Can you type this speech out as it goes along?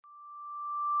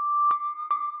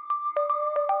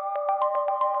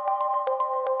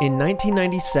In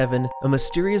 1997, a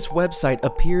mysterious website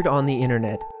appeared on the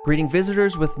internet. Greeting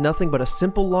visitors with nothing but a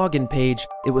simple login page,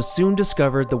 it was soon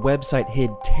discovered the website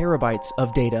hid terabytes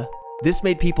of data. This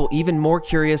made people even more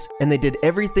curious, and they did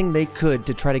everything they could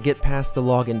to try to get past the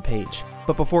login page.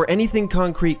 But before anything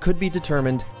concrete could be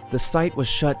determined, the site was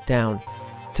shut down.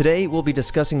 Today, we'll be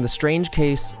discussing the strange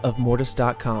case of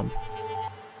Mortis.com.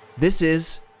 This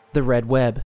is the Red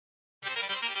Web.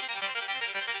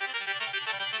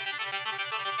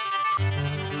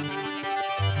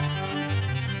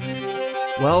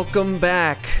 Welcome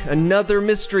back. Another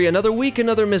mystery, another week,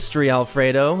 another mystery,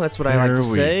 Alfredo. That's what I like to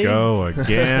say. Here we go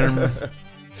again.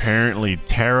 Apparently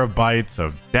terabytes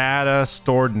of data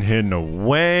stored and hidden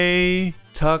away.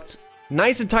 Tucked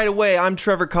nice and tight away. I'm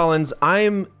Trevor Collins.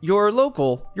 I'm your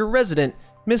resident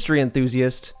mystery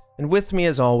enthusiast. And with me,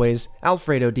 as always,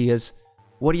 Alfredo Diaz.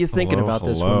 What are you thinking about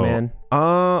this one, man?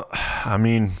 I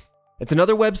mean... It's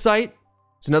another website.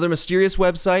 It's another mysterious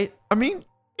website. I mean...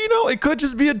 You know, it could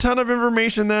just be a ton of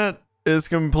information that is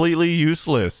completely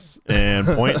useless and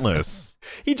pointless.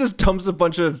 He just dumps a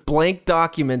bunch of blank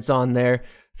documents on there.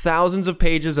 Thousands of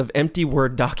pages of empty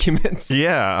Word documents.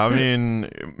 Yeah, I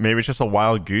mean, maybe it's just a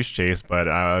wild goose chase, but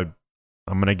I'm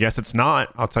going to guess it's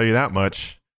not. I'll tell you that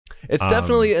much. It's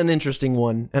definitely an interesting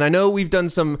one. And I know we've done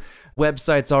some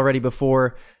websites already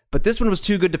before, but this one was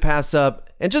too good to pass up.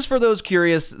 And just for those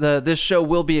curious, this show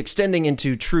will be extending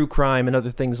into true crime and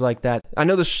other things like that. I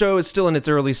know the show is still in its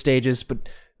early stages, but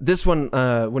this one,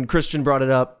 when Christian brought it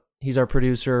up, he's our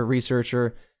producer,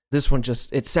 researcher. This one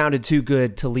it sounded too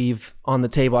good to leave on the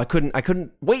table. I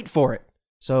couldn't wait for it.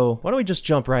 So why don't we just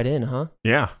jump right in, huh?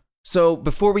 Yeah. So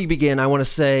before we begin, I want to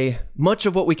say much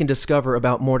of what we can discover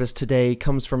about Mortis today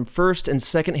comes from first and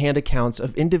second-hand accounts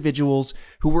of individuals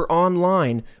who were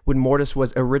online when Mortis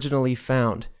was originally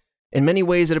found. In many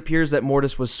ways, it appears that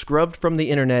Mortis was scrubbed from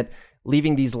the internet,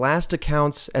 leaving these last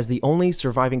accounts as the only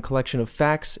surviving collection of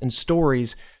facts and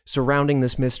stories surrounding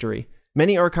this mystery.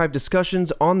 Many archived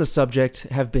discussions on the subject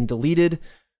have been deleted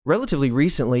relatively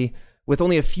recently, with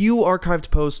only a few archived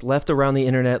posts left around the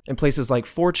internet in places like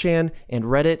 4chan and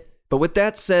Reddit. But with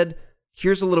that said,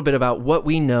 here's a little bit about what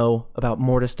we know about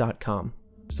Mortis.com.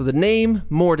 So the name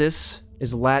Mortis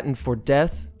is Latin for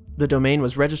death. The domain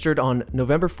was registered on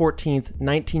November 14th,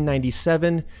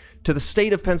 1997 to the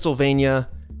state of Pennsylvania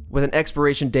with an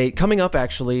expiration date coming up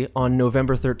actually on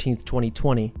November 13th,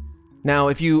 2020. Now,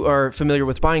 if you are familiar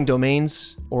with buying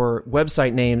domains or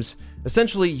website names,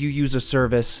 essentially you use a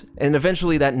service and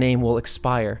eventually that name will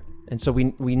expire. And so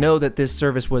we know that this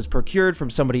service was procured from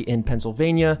somebody in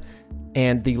Pennsylvania,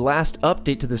 and the last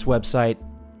update to this website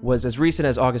was as recent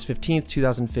as August 15th,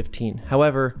 2015.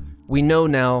 However, we know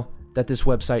now that this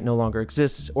website no longer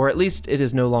exists, or at least it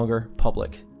is no longer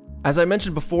public. As I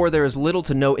mentioned before, there is little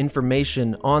to no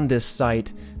information on this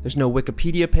site. There's no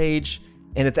Wikipedia page,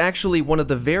 and it's actually one of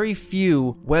the very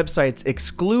few websites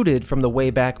excluded from the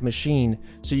Wayback Machine,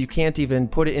 so you can't even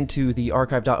put it into the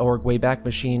archive.org Wayback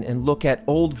Machine and look at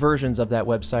old versions of that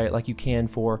website like you can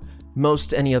for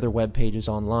most any other web pages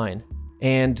online.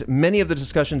 And many of the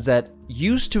discussions that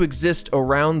used to exist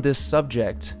around this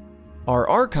subject are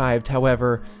archived.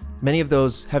 However, many of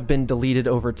those have been deleted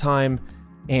over time,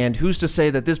 and who's to say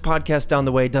that this podcast down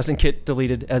the way doesn't get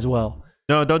deleted as well?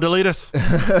 No, don't delete us.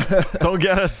 Don't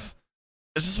get us.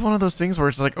 It's just one of those things where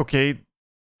it's like, okay,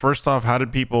 first off, how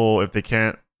did people, if they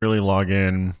can't really log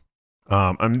in,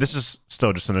 I mean, this is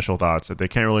still just initial thoughts. If they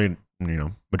can't really,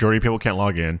 majority of people can't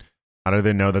log in, how do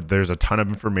they know that there's a ton of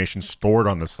information stored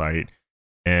on the site?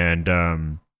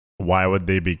 And why would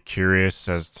they be curious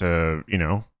as to,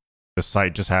 the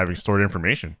site just having stored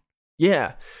information?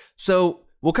 Yeah. So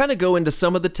we'll kind of go into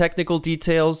some of the technical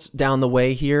details down the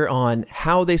way here on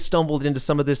how they stumbled into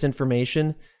some of this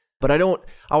information. But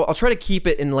I'll try to keep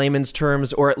it in layman's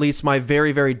terms, or at least my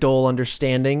very, very dull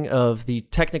understanding of the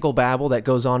technical babble that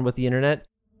goes on with the internet.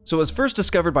 So it was first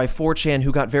discovered by 4chan,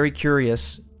 who got very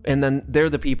curious, and then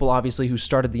they're the people, obviously, who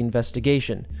started the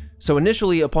investigation. So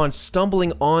initially, upon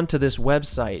stumbling onto this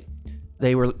website,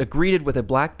 they were greeted with a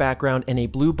black background and a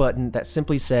blue button that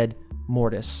simply said,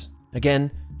 Mortis. Again,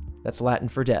 that's Latin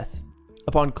for death.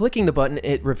 Upon clicking the button,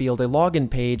 it revealed a login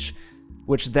page,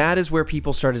 which that is where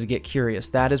people started to get curious.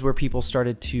 That is where people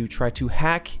started to try to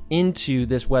hack into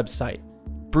this website,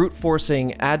 brute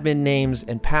forcing admin names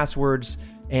and passwords,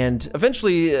 and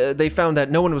eventually they found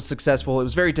that no one was successful. It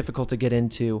was very difficult to get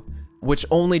into, which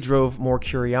only drove more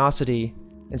curiosity.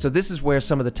 And so this is where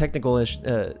some of the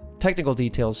technical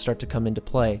details start to come into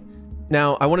play.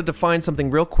 Now, I wanted to find something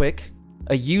real quick.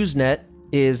 A Usenet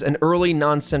is an early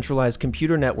non-centralized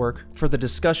computer network for the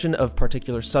discussion of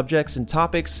particular subjects and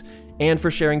topics and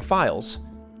for sharing files.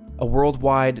 a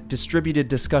worldwide distributed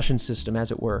discussion system,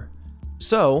 as it were.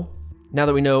 So, now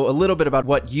that we know a little bit about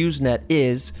what Usenet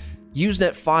is,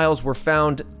 Usenet files were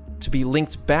found to be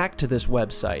linked back to this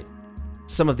website.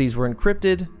 Some of these were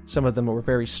encrypted, some of them were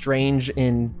very strange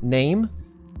in name,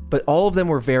 but all of them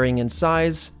were varying in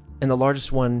size, and the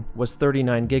largest one was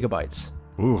 39 gigabytes.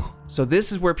 Ooh. So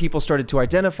this is where people started to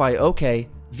identify, okay,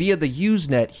 via the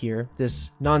Usenet here,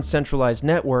 this non-centralized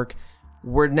network,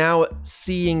 we're now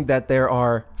seeing that there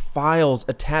are files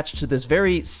attached to this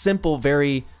very simple,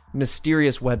 very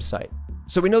mysterious website.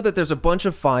 So we know that there's a bunch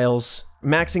of files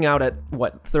maxing out at,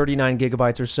 39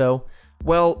 gigabytes or so.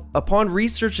 Well, upon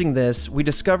researching this, we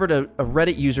discovered a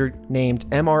Reddit user named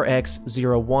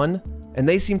MRX01, and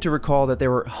they seem to recall that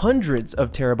there were hundreds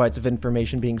of terabytes of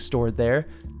information being stored there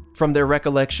from their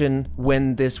recollection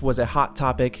when this was a hot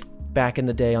topic back in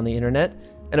the day on the internet.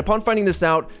 And upon finding this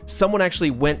out, someone actually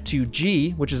went to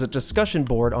G, which is a discussion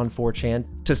board on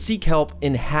 4chan, to seek help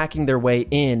in hacking their way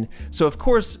in. So of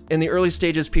course, in the early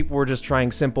stages, people were just trying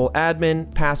simple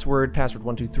admin, password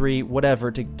 123,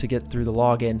 whatever to get through the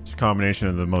login. It's a combination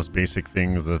of the most basic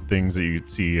things, the things that you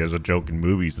see as a joke in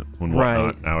movies and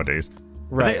whatnot nowadays.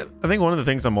 Right. I think one of the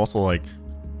things I'm also like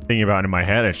thinking about in my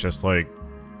head, it's just like,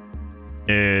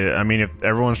 I mean, if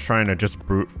everyone's trying to just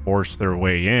brute force their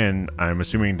way in, I'm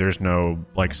assuming there's no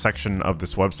like section of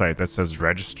this website that says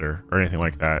register or anything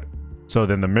like that. So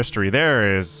then the mystery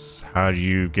there is, how do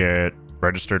you get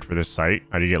registered for this site?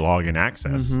 How do you get login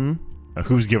access?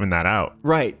 Who's giving that out?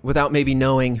 Right, without maybe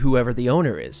knowing whoever the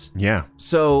owner is. Yeah.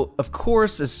 So, of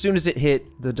course, as soon as it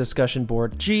hit the discussion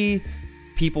board G,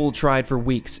 people tried for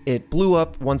weeks. It blew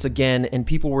up once again, and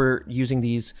people were using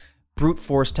these brute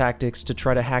force tactics to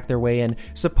try to hack their way in.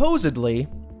 Supposedly,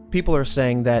 people are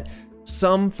saying that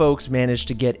some folks managed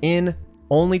to get in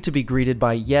only to be greeted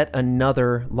by yet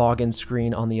another login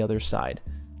screen on the other side.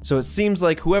 So it seems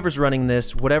like whoever's running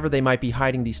this, whatever they might be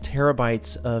hiding these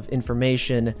terabytes of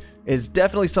information, is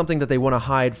definitely something that they want to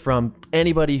hide from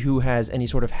anybody who has any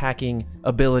sort of hacking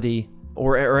ability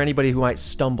or anybody who might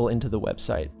stumble into the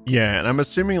website. Yeah, and I'm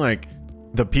assuming like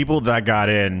the people that got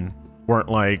in weren't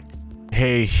like,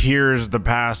 hey, here's the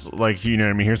like, you know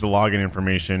what I mean, here's the login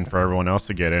information for everyone else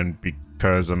to get in,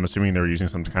 because I'm assuming they're using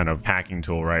some kind of hacking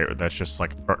tool, right? That's just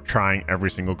like trying every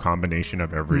single combination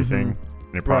of everything.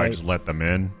 And they probably just let them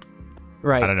in.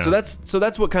 Right. I don't know. So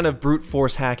that's what kind of brute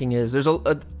force hacking is. There's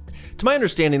to my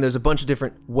understanding, there's a bunch of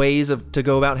different ways to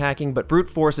go about hacking, but brute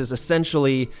force is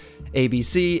essentially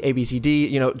ABC,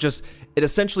 ABCD, just it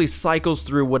essentially cycles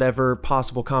through whatever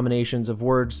possible combinations of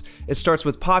words. It starts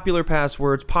with popular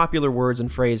passwords, popular words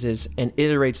and phrases, and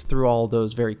iterates through all of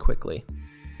those very quickly.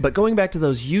 But going back to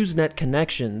those Usenet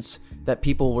connections that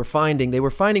people were finding, they were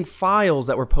finding files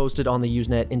that were posted on the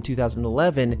Usenet in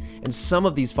 2011, and some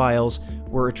of these files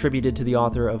were attributed to the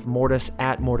author of Mortis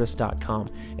at mortis.com.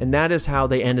 And that is how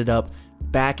they ended up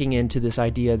backing into this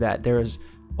idea that there is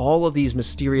all of these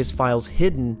mysterious files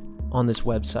hidden on this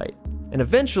website. And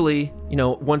eventually,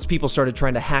 once people started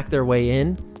trying to hack their way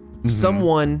in,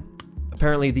 someone,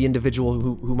 apparently the individual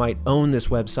who might own this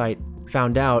website,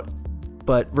 found out.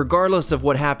 But regardless of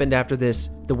what happened after this,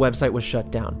 the website was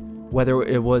shut down. Whether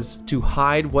it was to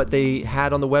hide what they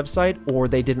had on the website, or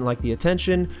they didn't like the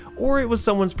attention, or it was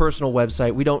someone's personal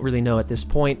website, we don't really know at this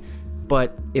point,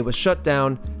 but it was shut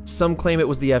down. Some claim it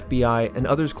was the FBI, and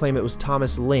others claim it was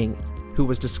Thomas Ling, who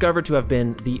was discovered to have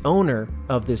been the owner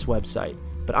of this website.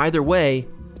 But either way,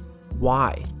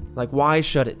 why? Like, why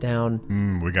shut it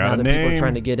down We got now a that name. people are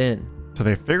trying to get in? So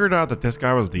they figured out that this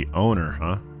guy was the owner,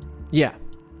 huh? Yeah.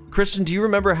 Christian, do you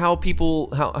remember how people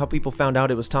found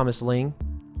out it was Thomas Ling?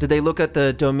 Did they look at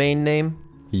the domain name?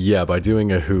 Yeah, by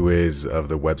doing a who is of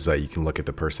the website, you can look at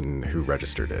the person who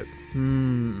registered it.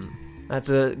 That's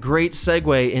a great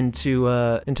segue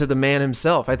into the man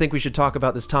himself. I think we should talk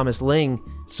about this Thomas Ling.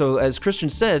 So as Christian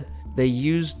said, they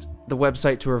used the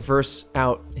website to reverse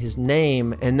out his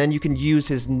name, and then you can use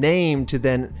his name to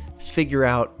then figure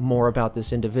out more about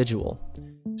this individual.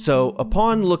 So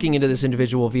upon looking into this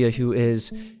individual via who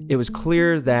is, it was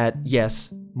clear that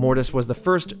yes, Mortis was the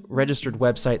first registered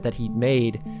website that he'd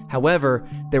made. However,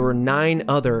 there were 9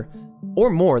 or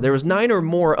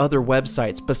more other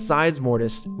websites besides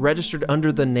Mortis registered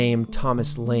under the name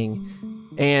Thomas Ling.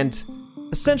 And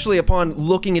essentially, upon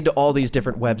looking into all these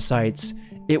different websites,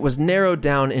 it was narrowed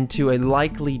down into a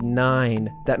likely 9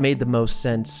 that made the most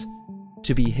sense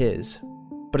to be his.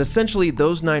 But essentially,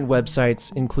 those 9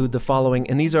 websites include the following,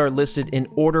 and these are listed in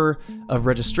order of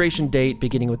registration date,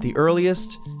 beginning with the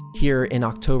earliest, here in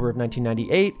October of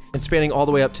 1998, and spanning all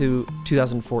the way up to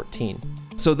 2014.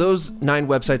 So those 9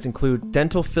 websites include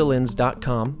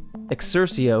dentalfillins.com,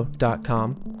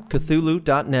 exercio.com,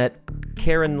 Cthulhu.net,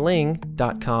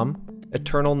 KarenLing.com,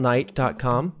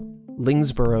 EternalNight.com,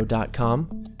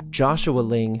 Lingsboro.com,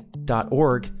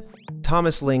 JoshuaLing.org,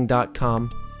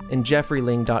 ThomasLing.com, and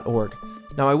JeffreyLing.org.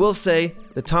 Now, I will say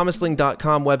the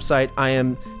ThomasLing.com website, I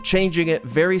am changing it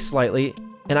very slightly,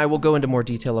 and I will go into more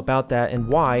detail about that and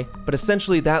why, but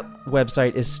essentially that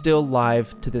website is still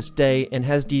live to this day and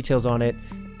has details on it,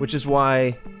 which is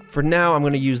why, for now, I'm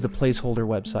going to use the placeholder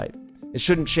website. It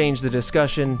shouldn't change the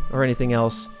discussion or anything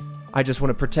else. I just want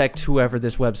to protect whoever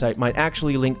this website might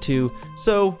actually link to,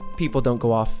 so people don't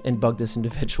go off and bug this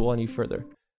individual any further.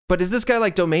 But is this guy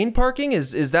like domain parking?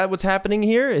 Is that what's happening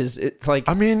here? Is it like...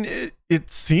 I mean, it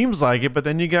seems like it, but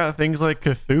then you got things like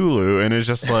Cthulhu, and it's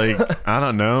just like, I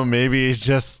don't know, maybe it's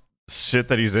just shit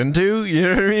that he's into, you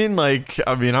know what I mean? Like,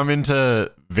 I mean, I'm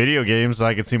into video games, so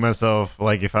I could see myself,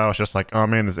 like, if I was just like, oh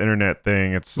man, this internet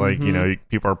thing, it's like, you know,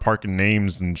 people are parking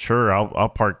names, and sure, I'll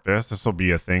park this will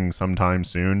be a thing sometime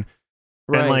soon.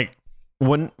 Right. And like,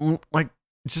 when, like,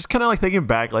 just kind of like thinking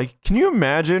back, like, can you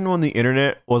imagine when the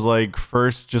internet was like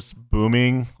first just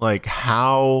booming, like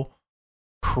how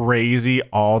crazy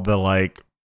all the, like,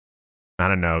 I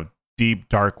don't know, deep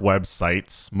dark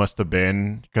websites must have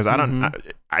been? Because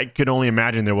I could only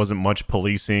imagine there wasn't much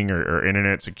policing or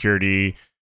internet security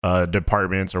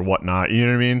departments or whatnot, you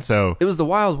know what I mean? So it was the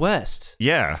Wild West.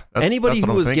 Yeah, anybody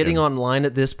who was getting online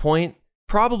at this point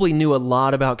probably knew a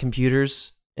lot about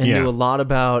computers and knew a lot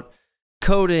about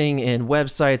coding and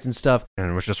websites and stuff, and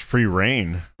it was just free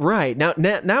reign. Right.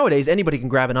 Nowadays anybody can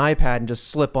grab an iPad and just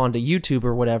slip onto YouTube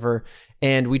or whatever,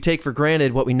 and we take for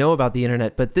granted what we know about the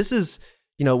internet. But this is,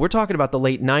 you know, we're talking about the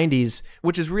late 90s,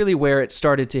 which is really where it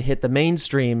started to hit the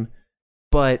mainstream.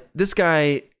 But this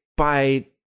guy, by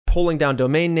pulling down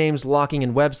domain names, locking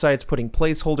in websites, putting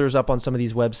placeholders up on some of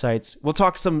these websites, we'll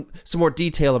talk some more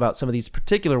detail about some of these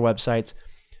particular websites.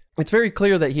 It's very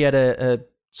clear that he had a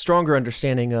stronger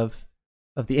understanding of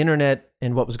the internet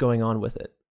and what was going on with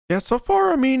it. Yeah, so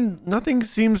far, I mean, nothing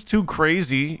seems too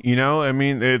crazy, you know? I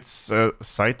mean, it's a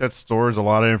site that stores a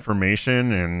lot of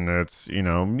information, and it's, you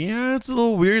know, yeah, it's a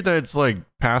little weird that it's like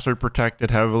password protected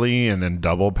heavily and then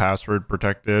double password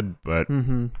protected, but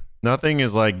nothing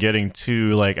is like getting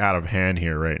too like out of hand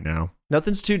here right now.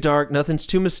 Nothing's too dark, nothing's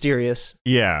too mysterious.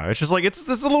 Yeah, it's just like, this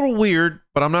is a little weird,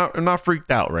 but I'm not freaked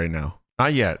out right now.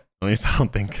 Not yet, at least I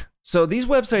don't think. So these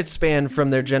websites span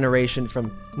from their generation from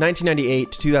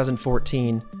 1998 to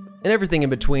 2014 and everything in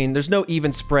between. There's no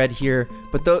even spread here,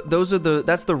 but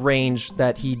that's the range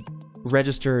that he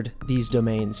registered these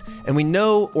domains. And we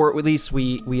know, or at least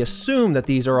we assume, that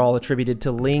these are all attributed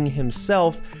to Ling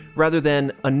himself rather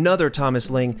than another Thomas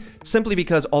Ling, simply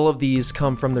because all of these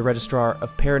come from the Registrar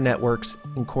of Pair Networks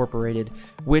Incorporated,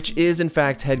 which is in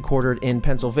fact headquartered in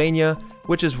Pennsylvania,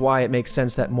 which is why it makes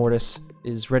sense that Mortis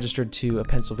is registered to a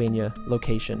Pennsylvania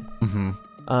location.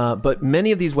 But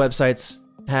many of these websites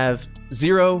have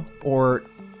zero or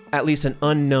at least an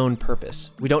unknown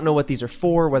purpose. We don't know what these are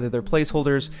for, whether they're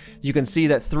placeholders. You can see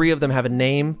that 3 of them have a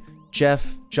name: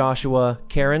 Jeff, Joshua,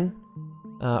 Karen,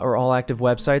 are all active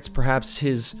websites, perhaps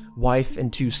his wife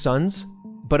and 2 sons.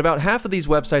 But about half of these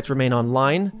websites remain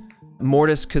online.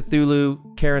 Mortis,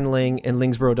 Cthulhu, Karen Ling, and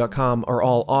Lingsboro.com are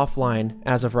all offline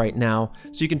as of right now.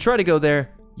 So you can try to go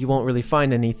there, you won't really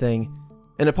find anything.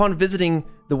 And upon visiting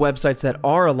the websites that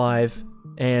are alive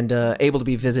and able to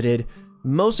be visited,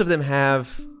 most of them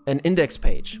have an index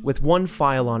page with one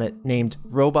file on it named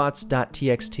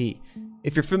robots.txt.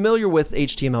 If you're familiar with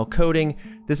HTML coding,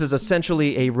 this is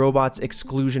essentially a robots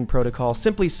exclusion protocol,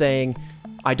 simply saying,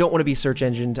 I don't want to be search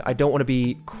engined, I don't want to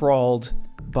be crawled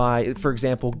by, for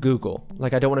example, Google.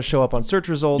 Like, I don't want to show up on search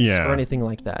results or anything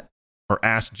like that. Or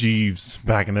Ask Jeeves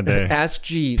back in the day. Ask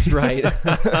Jeeves, right.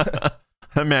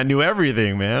 That man knew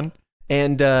everything, man.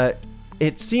 And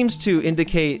it seems to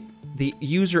indicate the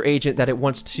user agent that it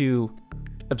wants to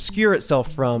obscure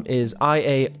itself from is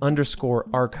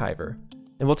IA_archiver.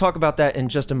 And we'll talk about that in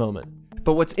just a moment.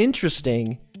 But what's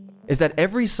interesting is that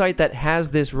every site that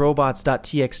has this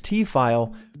robots.txt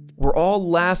file were all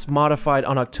last modified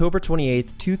on October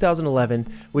 28th, 2011,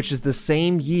 which is the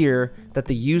same year that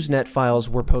the Usenet files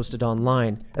were posted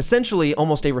online. Essentially,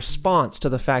 almost a response to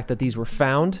the fact that these were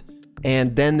found.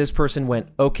 And then this person went,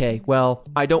 okay, well,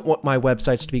 I don't want my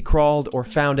websites to be crawled or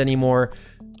found anymore.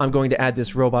 I'm going to add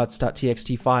this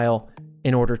robots.txt file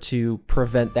in order to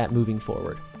prevent that moving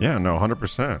forward. Yeah, no,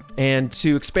 100%. And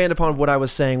to expand upon what I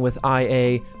was saying with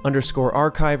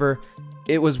IA_archiver,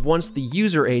 it was once the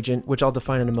user agent, which I'll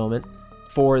define in a moment,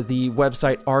 for the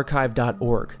website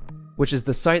archive.org, which is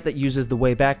the site that uses the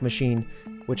Wayback Machine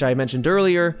which I mentioned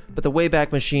earlier, but the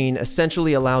Wayback Machine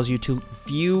essentially allows you to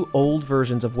view old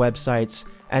versions of websites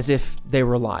as if they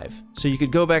were live. So you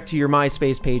could go back to your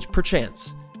MySpace page,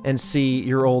 perchance, and see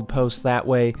your old posts that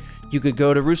way. You could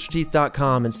go to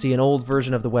roosterteeth.com and see an old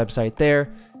version of the website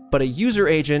there, but a user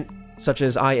agent, such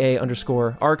as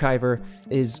IA_archiver,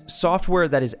 is software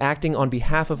that is acting on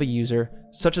behalf of a user,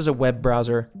 such as a web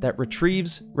browser that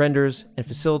retrieves, renders, and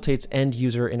facilitates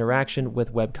end-user interaction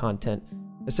with web content.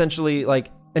 Essentially,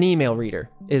 like an email reader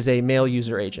is a mail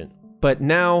user agent. But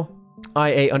now,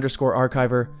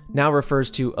 IA_archiver now refers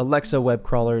to Alexa web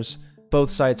crawlers. Both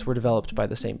sites were developed by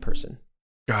the same person.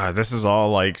 God, this is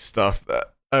all like stuff that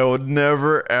I would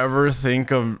never ever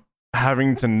think of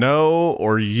having to know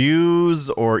or use,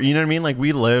 or you know what I mean? Like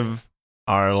we live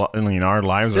our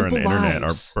lives Simple are on the internet,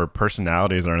 lives. our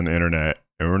personalities are on the internet,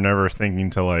 and we're never thinking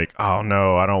to like, oh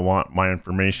no, I don't want my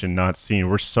information not seen.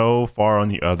 We're so far on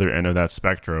the other end of that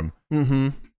spectrum,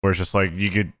 where it's just like you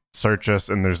could search us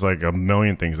and there's like a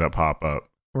million things that pop up.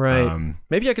 Right.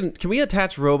 Maybe can we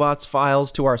attach robots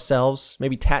files to ourselves?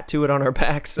 Maybe tattoo it on our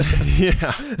backs?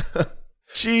 Yeah.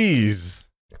 Jeez.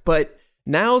 But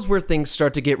now's where things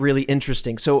start to get really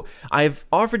interesting. So I've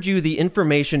offered you the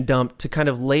information dump to kind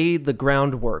of lay the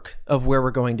groundwork of where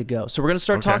we're going to go. So we're going to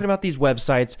start talking about these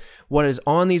websites, what is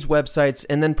on these websites,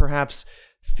 and then perhaps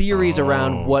theories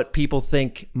around what people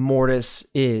think Mortis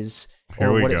is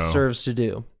or what it serves to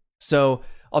do. So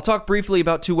I'll talk briefly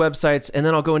about 2 websites, and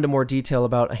then I'll go into more detail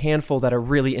about a handful that are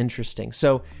really interesting.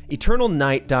 So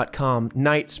eternalnight.com,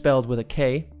 night spelled with a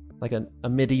K, like a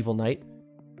medieval knight,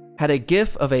 had a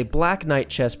GIF of a black knight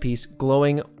chess piece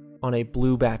glowing on a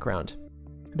blue background.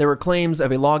 There were claims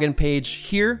of a login page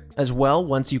here as well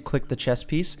once you click the chess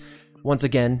piece. Once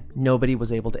again, nobody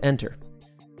was able to enter.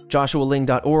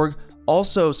 JoshuaLing.org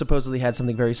also supposedly had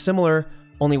something very similar,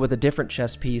 only with a different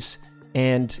chess piece.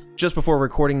 And just before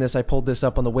recording this, I pulled this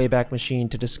up on the Wayback Machine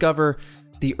to discover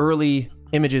the early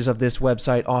images of this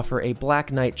website offer a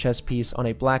black knight chess piece on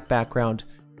a black background,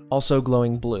 also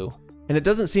glowing blue. And it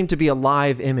doesn't seem to be a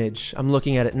live image. I'm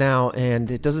looking at it now, and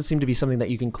it doesn't seem to be something that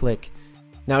you can click.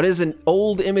 Now, it is an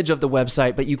old image of the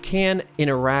website, but you can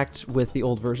interact with the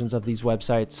old versions of these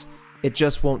websites. It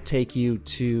just won't take you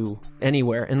to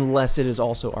anywhere unless it is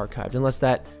also archived, unless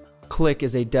that click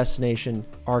is a destination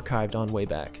archived on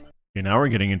Wayback. Okay, now we're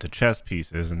getting into chess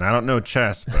pieces, and I don't know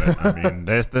chess, but I mean,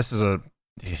 this is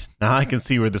now I can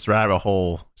see where this rabbit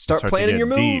hole start planning your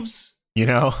deep, moves. you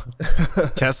know,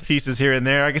 chess pieces here and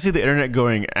there. I can see the internet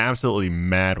going absolutely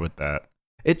mad with that.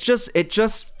 It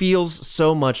just feels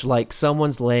so much like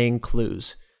someone's laying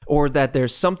clues, or that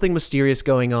there's something mysterious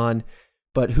going on.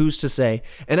 But who's to say?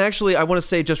 And actually, I want to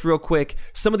say just real quick,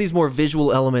 some of these more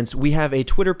visual elements, we have a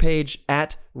Twitter page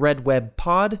at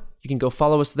RedWebPod. You can go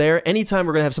follow us there. Anytime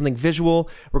we're going to have something visual,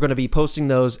 we're going to be posting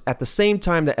those at the same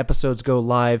time that episodes go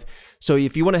live. So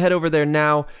if you want to head over there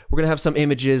now, we're going to have some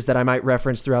images that I might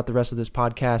reference throughout the rest of this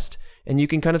podcast, and you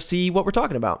can kind of see what we're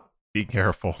talking about. Be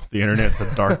careful. The internet's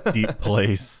a dark, deep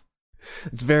place.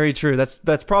 It's very true.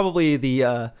 That's probably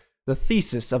the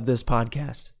thesis of this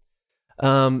podcast.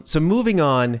 So moving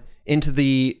on into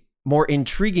the more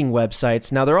intriguing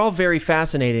websites. Now, they're all very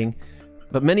fascinating,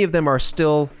 but many of them are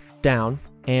still down,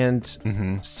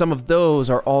 and some of those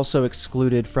are also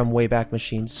excluded from Wayback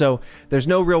Machine. So there's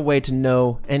no real way to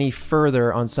know any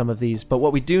further on some of these, but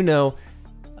what we do know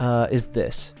is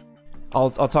this. I'll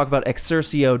talk about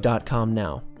Exercio.com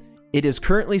now. It is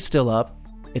currently still up.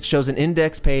 It shows an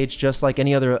index page just like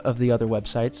any other of the other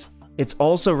websites. It's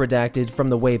also redacted from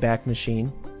the Wayback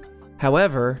Machine.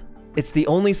 However, it's the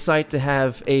only site to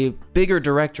have a bigger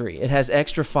directory. It has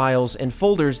extra files and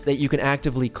folders that you can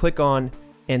actively click on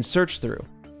and search through.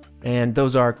 And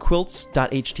those are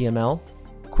quilts.html,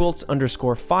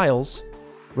 quilts_files,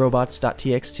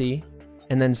 robots.txt,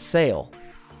 and then sale.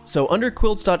 So under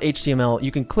quilts.html,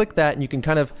 you can click that and you can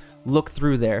kind of look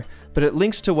through there, but it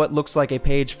links to what looks like a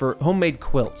page for homemade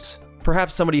quilts.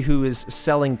 Perhaps somebody who is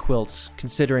selling quilts,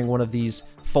 considering one of these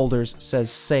folders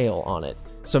says sale on it.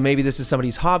 So maybe this is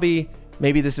somebody's hobby,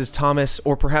 maybe this is Thomas,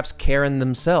 or perhaps Karen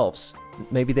themselves.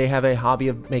 Maybe they have a hobby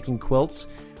of making quilts,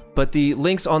 but the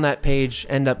links on that page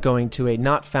end up going to a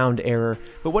not found error.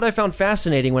 But what I found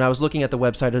fascinating when I was looking at the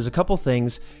website, there's a couple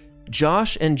things.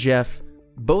 Josh and Jeff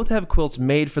both have quilts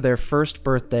made for their first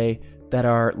birthday that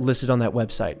are listed on that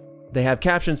website. They have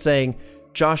captions saying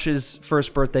Josh's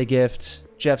first birthday gift,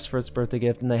 Jeff's first birthday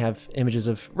gift, and they have images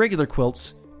of regular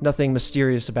quilts, nothing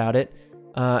mysterious about it.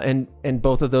 And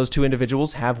both of those two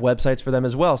individuals have websites for them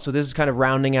as well. So this is kind of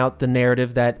rounding out the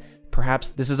narrative that perhaps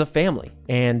this is a family,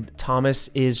 and Thomas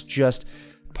is just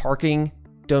parking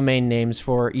domain names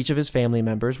for each of his family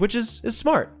members, which is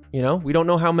smart. You know, we don't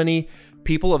know how many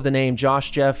people of the name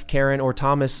Josh, Jeff, Karen, or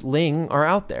Thomas Ling are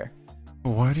out there.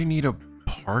 Why do you need a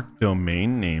park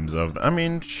domain names of? I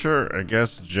mean, sure, I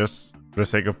guess just for the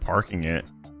sake of parking it,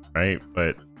 right?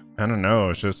 But I don't know.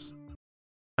 It's just,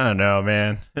 I don't know,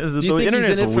 man. Do you think he's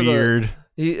in it weird.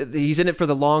 He's in it for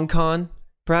the long con?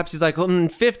 Perhaps he's like, in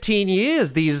 15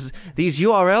 years, these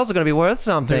URLs are going to be worth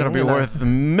something. They're going to be worth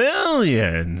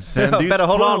millions. And better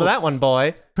hold on to that one,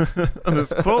 boy.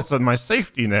 This quilt's on my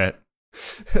safety net.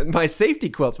 My safety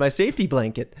quilts, my safety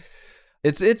blanket.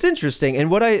 It's interesting. And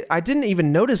what I didn't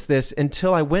even notice this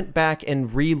until I went back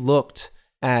and re-looked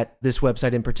at this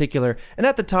website in particular. And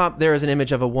at the top, there is an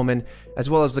image of a woman, as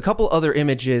well as a couple other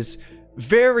images,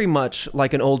 very much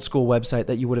like an old school website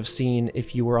that you would have seen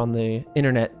if you were on the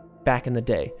internet back in the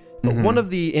day. But one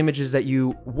of the images that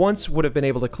you once would have been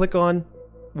able to click on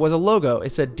was a logo.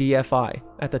 It said DFI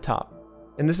at the top.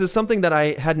 And this is something that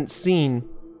I hadn't seen,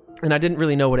 and I didn't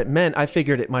really know what it meant. I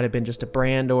figured it might have been just a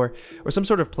brand or some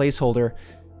sort of placeholder.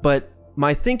 But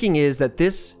my thinking is that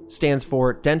this stands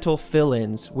for Dental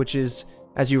Fill-Ins, which is,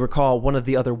 as you recall, one of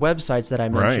the other websites that I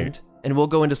mentioned. Right. And we'll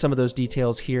go into some of those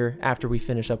details here after we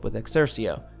finish up with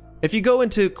Exercio. If you go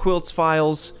into Quilts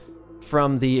files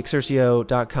from the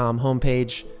Exercio.com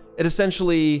homepage, it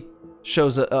essentially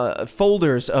shows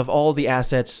folders of all the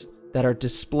assets that are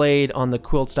displayed on the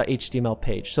quilts.html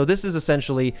page. So this is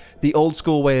essentially the old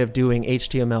school way of doing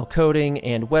HTML coding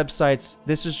and websites.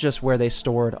 This is just where they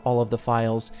stored all of the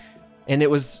files. And it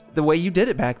was the way you did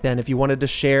it back then. If you wanted to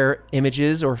share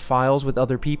images or files with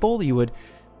other people, you would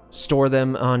store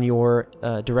them on your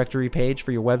directory page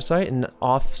for your website and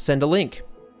send a link.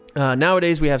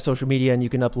 Nowadays, we have social media and you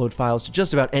can upload files to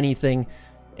just about anything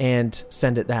and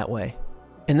send it that way.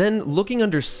 And then looking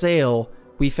under sale,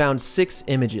 we found 6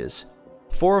 images.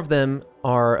 4 of them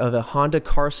are of a Honda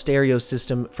car stereo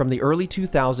system from the early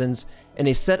 2000s and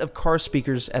a set of car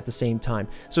speakers at the same time.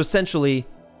 So essentially,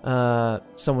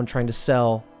 someone trying to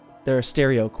sell their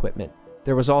stereo equipment.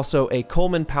 There was also a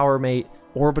Coleman PowerMate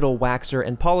orbital waxer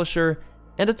and polisher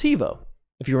and a TiVo,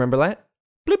 if you remember that.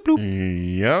 Bloop,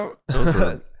 bloop. Yep. Those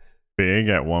were big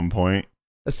at one point.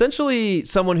 Essentially,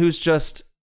 someone who's just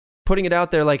putting it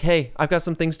out there like, hey, I've got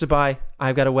some things to buy.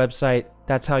 I've got a website.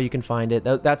 That's how you can find it.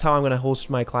 That's how I'm going to host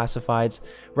my classifieds,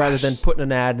 rather than putting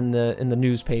an ad in the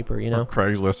newspaper, you know? Or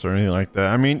Craigslist or anything like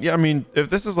that. I mean, if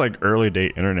this is like early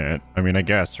date internet, I mean, I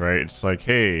guess, right? It's like,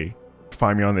 hey,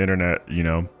 find me on the internet, you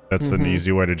know? That's an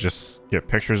easy way to just get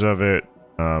pictures of it,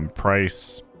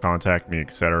 price, contact me,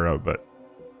 etc. But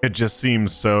it just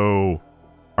seems so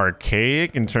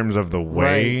archaic in terms of the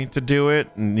way to do it,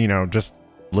 and, you know, just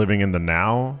living in the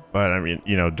now. But I mean,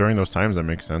 you know, during those times that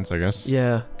makes sense, I guess.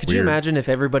 Yeah. Could you imagine if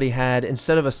everybody had,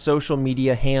 instead of a social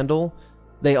media handle,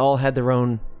 they all had their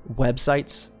own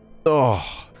websites? Oh,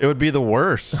 it would be the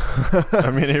worst.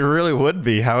 I mean, it really would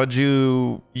be. How would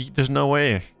you? There's no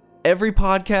way. Every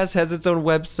podcast has its own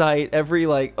website.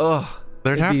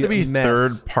 There'd have to be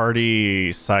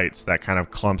third-party sites that kind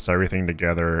of clumps everything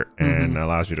together and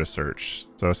allows you to search.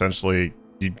 So essentially,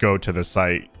 you'd go to the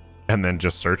site and then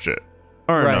just search it.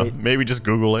 Or no, maybe just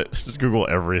Google it. Just Google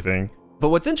everything. But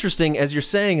what's interesting, as you're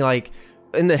saying, like,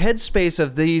 in the headspace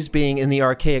of these being in the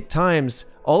archaic times,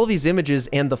 all of these images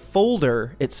and the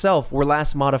folder itself were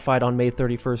last modified on May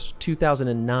 31st,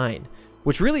 2009,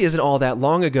 which really isn't all that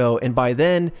long ago. And by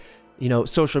then, you know,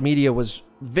 social media was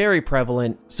very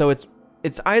prevalent. So it's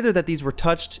either that these were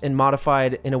touched and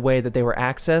modified in a way that they were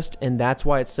accessed, and that's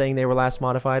why it's saying they were last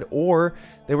modified, or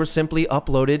they were simply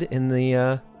uploaded in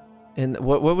the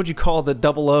what would you call the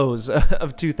double O's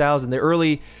of 2000, the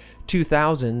early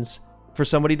 2000s, for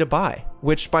somebody to buy.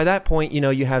 Which by that point, you know,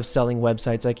 you have selling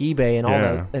websites like eBay and all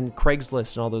that, and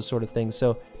Craigslist and all those sort of things.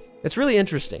 So it's really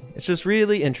interesting. It's just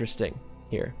really interesting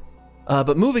here.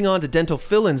 But moving on to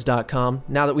dentalfillins.com,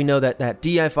 now that we know that that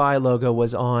DFI logo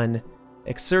was on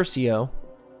Exercio,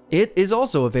 it is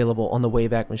also available on the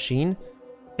Wayback Machine,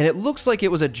 and it looks like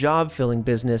it was a job filling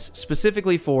business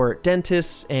specifically for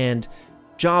dentists and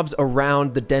jobs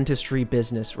around the dentistry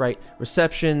business, right?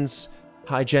 Receptions,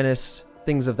 hygienists,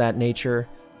 things of that nature.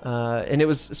 And it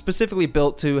was specifically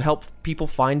built to help people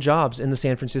find jobs in the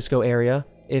San Francisco area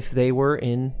if they were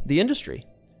in the industry.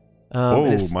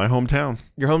 My hometown.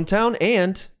 Your hometown,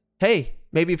 and hey,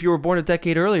 maybe if you were born a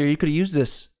decade earlier, you could have used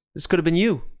this. This could have been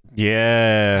you.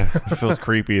 Yeah, it feels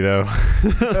creepy though.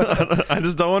 I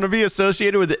just don't want to be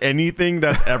associated with anything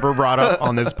that's ever brought up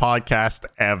on this podcast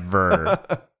ever.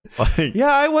 Like,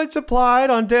 yeah, I once applied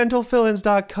on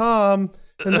dentalfillins.com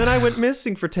and then I went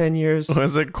missing for 10 years.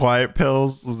 Was it Quiet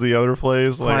Pills was the other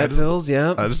place? Quiet Pills,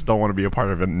 yeah. I just don't want to be a part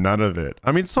of it. None of it.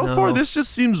 I mean, so far this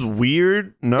just seems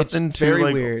weird. Nothing it's too very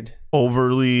like weird.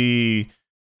 overly,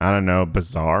 I don't know,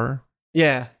 bizarre.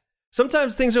 Yeah.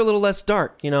 Sometimes things are a little less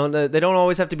dark, you know. They don't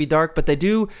always have to be dark, but they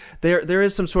do. There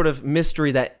is some sort of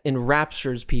mystery that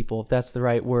enraptures people, if that's the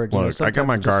right word. Look, I got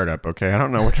my guard up, okay? I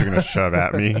don't know what you're going to shove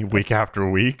at me week after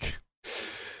week.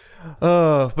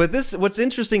 Oh, but what's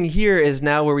interesting here is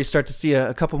now where we start to see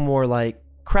a couple more like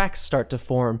cracks start to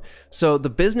form. So the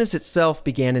business itself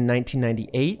began in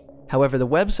 1998. However, the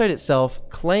website itself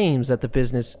claims that the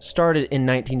business started in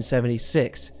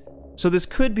 1976. So this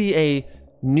could be a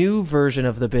new version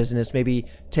of the business, maybe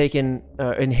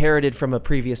inherited from a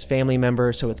previous family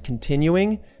member, so it's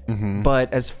continuing. Mm-hmm.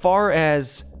 But as far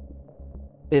as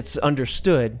it's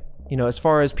understood, you know, as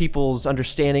far as people's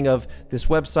understanding of this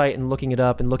website and looking it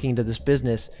up and looking into this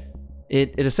business,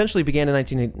 it essentially began in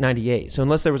 1998. So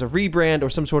unless there was a rebrand or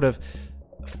some sort of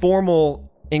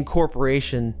formal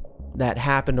incorporation that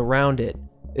happened around it,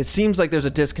 it seems like there's a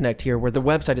disconnect here where the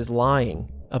website is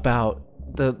lying about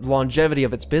the longevity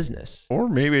of its business. Or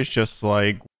maybe it's just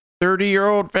like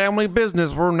 30-year-old family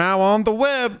business. We're now on the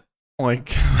web.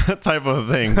 Like that type of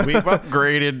thing. We've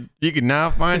upgraded. You can now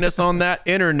find us on that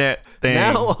internet thing.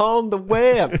 Now on the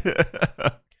web.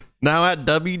 Now at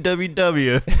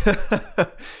www.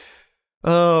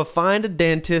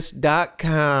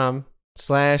 Findadentist.com/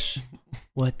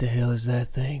 what the hell is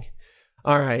that thing?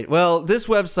 All right. Well, this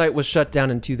website was shut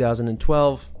down in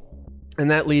 2012.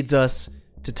 And that leads us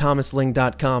to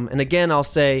thomasling.com. And again, I'll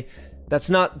say that's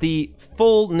not the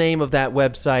full name of that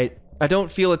website. I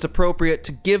don't feel it's appropriate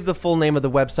to give the full name of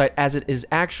the website as it is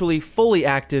actually fully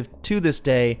active to this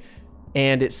day,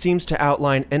 and it seems to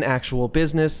outline an actual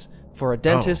business for a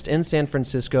dentist in San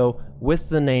Francisco with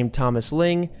the name Thomas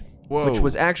Ling, which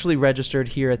was actually registered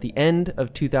here at the end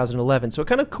of 2011. So it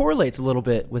kind of correlates a little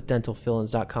bit with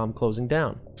dentalfillins.com closing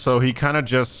down. So he kind of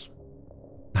just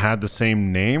had the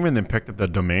same name and then picked up the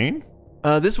domain?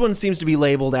 This one seems to be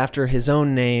labeled after his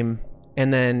own name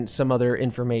and then some other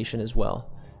information as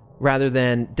well, rather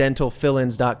than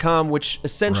dentalfillins.com, which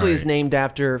essentially is named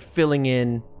after filling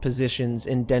in positions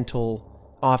in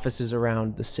dental offices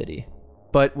around the city.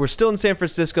 But we're still in San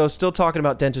Francisco, still talking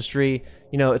about dentistry.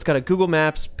 You know, it's got a Google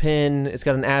Maps pin, it's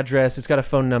got an address, it's got a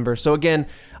phone number. So again,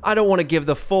 I don't want to give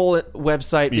the full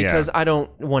website because I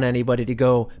don't want anybody to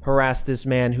go harass this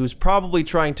man who's probably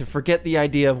trying to forget the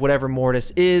idea of whatever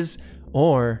Mortis is,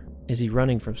 or is he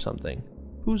running from something?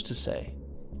 Who's to say?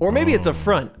 Or maybe it's a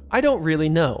front. I don't really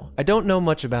know. I don't know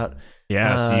much about...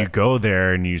 So you go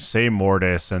there and you say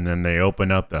Mortis, and then they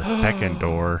open up the second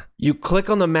door. You click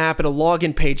on the map and a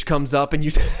login page comes up and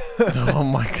you... Oh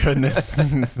my goodness.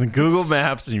 The Google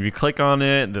Maps, and you click on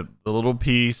it, the little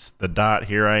piece, the dot,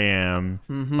 here I am.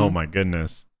 Mm-hmm. Oh my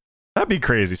goodness. That'd be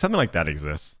crazy. Something like that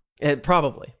exists. It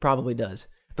probably does.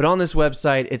 But on this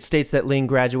website, it states that Ling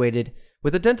graduated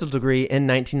with a dental degree in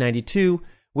 1992,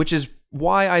 which is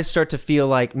why I start to feel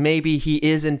like maybe he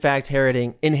is in fact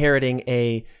inheriting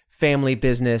a family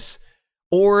business,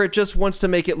 or just wants to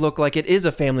make it look like it is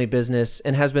a family business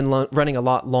and has been running a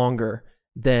lot longer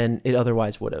than it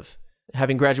otherwise would have.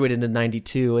 Having graduated in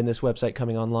 92 and this website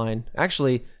coming online,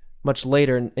 actually much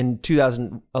later in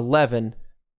 2011,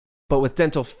 but with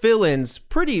dental fill-ins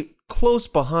pretty close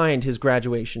behind his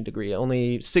graduation degree,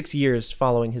 only 6 years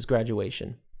following his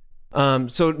graduation.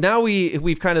 So now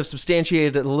we've kind of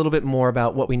substantiated a little bit more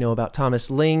about what we know about Thomas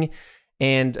Ling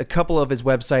and a couple of his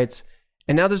websites.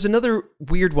 And now there's another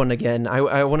weird one again.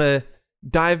 I want to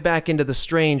dive back into the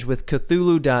strange with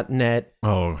Cthulhu.net.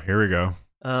 Oh, here we go.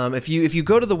 If you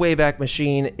go to the Wayback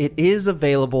Machine, it is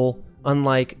available,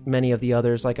 unlike many of the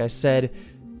others, like I said.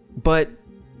 But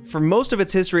for most of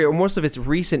its history, or most of its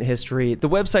recent history, the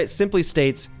website simply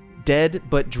states, "Dead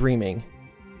but dreaming."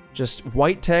 Just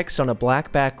white text on a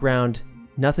black background,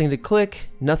 nothing to click,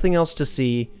 nothing else to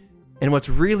see. And what's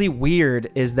really weird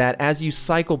is that as you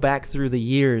cycle back through the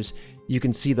years, you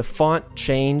can see the font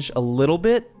change a little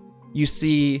bit. You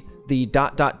see the ...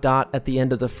 at the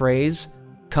end of the phrase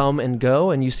come and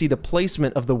go, and you see the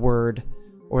placement of the word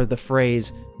or the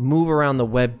phrase move around the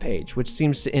web page, which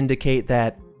seems to indicate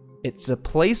that it's a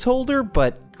placeholder,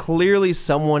 but clearly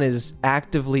someone is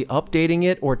actively updating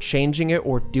it or changing it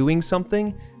or doing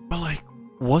something. But like,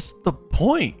 what's the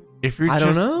point? If you're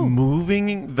just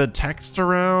moving the text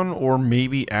around or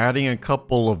maybe adding a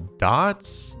couple of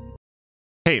dots?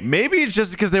 Hey, maybe it's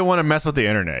just because they want to mess with the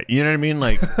internet. You know what I mean?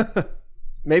 Like,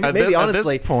 maybe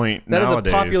honestly, at this point, that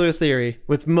nowadays, is a popular theory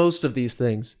with most of these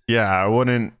things. Yeah, I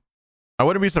wouldn't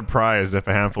be surprised if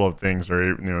a handful of things where,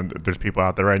 you know, there's people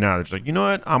out there right now that's like, you know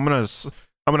what, I'm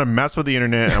gonna mess with the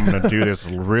internet. I'm gonna do this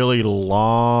really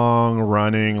long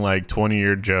running, like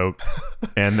 20-year joke,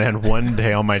 and then one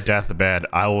day on my deathbed,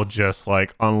 I will just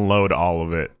like unload all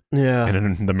of it. Yeah.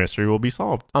 And then the mystery will be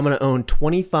solved. I'm going to own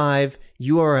 25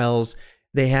 URLs.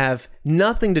 They have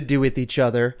nothing to do with each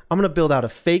other. I'm going to build out a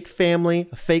fake family,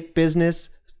 a fake business,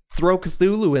 throw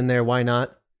Cthulhu in there. Why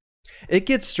not? It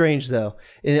gets strange, though.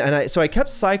 So I kept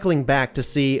cycling back to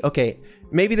see, okay,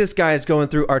 maybe this guy is going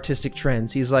through artistic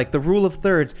trends. He's like, the rule of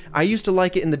thirds. I used to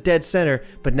like it in the dead center,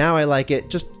 but now I like it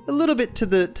just a little bit to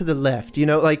the left. You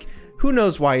know, like, who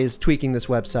knows why he's tweaking this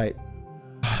website?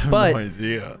 But no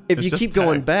idea. If you keep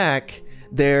going back,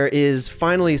 there is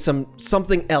finally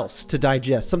something else to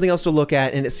digest, something else to look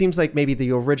at, and it seems like maybe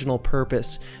the original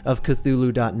purpose of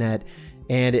Cthulhu.net.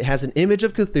 And it has an image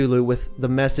of Cthulhu with the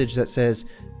message that says,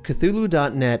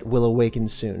 Cthulhu.net will awaken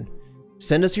soon.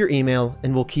 Send us your email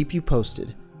and we'll keep you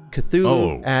posted.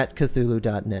 Cthulhu at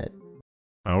Cthulhu.net.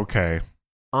 Okay.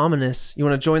 Ominous. You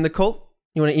want to join the cult?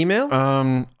 You want to email?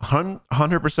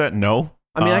 100% no.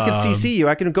 I mean, I can CC you.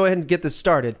 I can go ahead and get this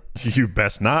started. You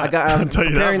best not. I'm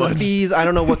preparing the fees. I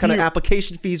don't know what kind of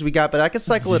application fees we got, but I can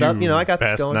cycle it up. You know, I got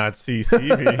this going. Best not CC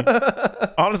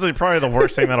me. Honestly, probably the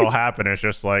worst thing that'll happen is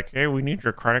just like, hey, we need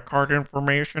your credit card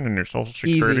information and your social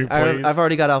security. Easy. I've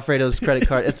already got Alfredo's credit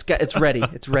card. It's ready.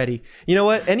 It's ready. You know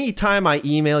what? Anytime I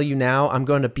email you now, I'm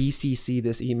going to BCC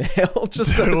this email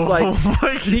just so it's like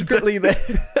secretly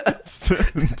there.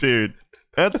 Dude,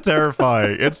 that's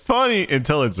terrifying. It's funny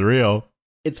until it's real.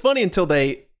 It's funny until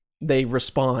they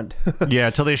respond. Yeah,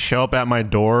 until they show up at my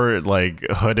door, like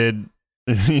hooded.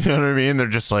 You know what I mean? They're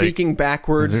just speaking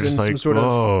backwards in some sort of.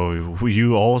 Oh,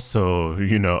 you also,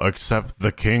 accept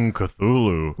the King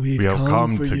Cthulhu. We have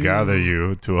come to gather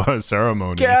you to our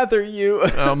ceremony. Gather you.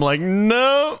 I'm like,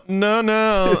 no.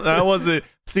 That wasn't.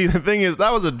 See, the thing is,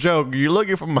 that was a joke. You're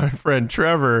looking for my friend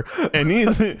Trevor, and he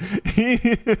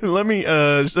let me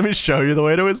show you the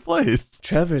way to his place.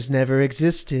 Trevor's never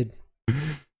existed.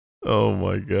 Oh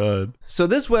my god. So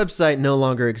this website no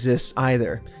longer exists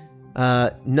either.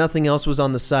 Nothing else was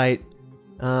on the site.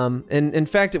 And in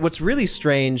fact, what's really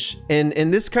strange,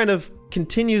 and this kind of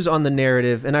continues on the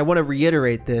narrative, and I want to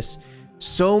reiterate this,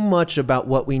 so much about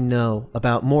what we know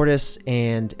about Mortis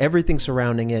and everything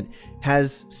surrounding it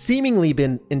has seemingly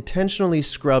been intentionally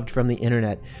scrubbed from the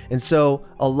internet. And so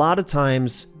a lot of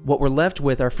times what we're left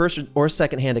with are first or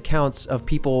secondhand accounts of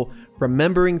people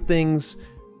remembering things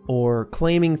or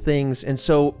claiming things, and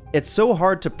so it's so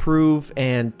hard to prove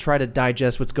and try to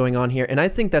digest what's going on here. And I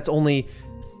think that's only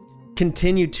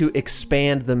continued to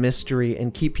expand the mystery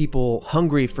and keep people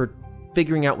hungry for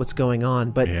figuring out what's going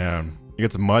on. But yeah, it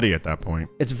gets muddy at that point.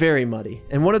 It's very muddy.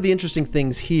 And one of the interesting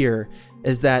things here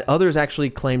is that others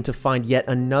actually claim to find yet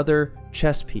another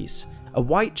chess piece, a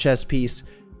white chess piece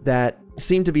that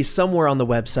seemed to be somewhere on the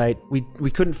website.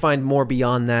 We couldn't find more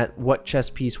beyond that, what chess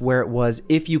piece, where it was.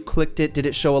 If you clicked it, did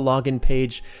it show a login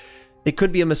page? It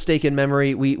could be a mistaken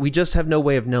memory. We just have no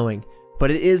way of knowing,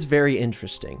 but it is very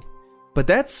interesting. But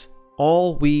that's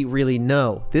all we really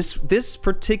know. This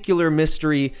particular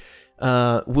mystery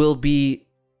will be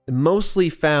mostly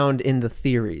found in the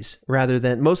theories rather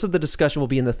than, most of the discussion will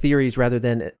be in the theories rather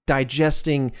than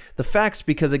digesting the facts,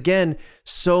 because again,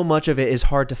 so much of it is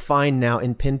hard to find now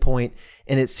and pinpoint,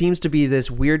 and it seems to be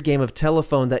this weird game of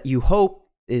telephone that you hope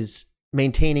is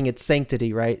maintaining its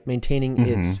sanctity, right? Maintaining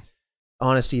its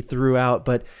honesty throughout.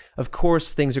 But of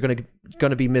course things are going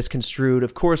to be misconstrued.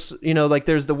 Of course, like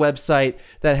there's the website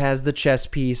that has the chess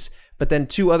piece, but then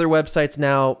two other websites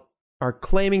now are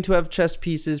claiming to have chess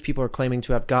pieces. People are claiming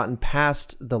to have gotten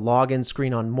past the login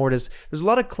screen on Mortis. There's a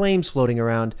lot of claims floating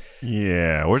around.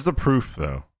 Yeah, where's the proof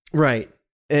though? Right.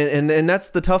 And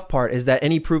that's the tough part, is that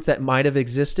any proof that might have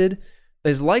existed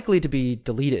is likely to be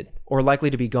deleted or likely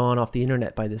to be gone off the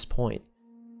internet by this point.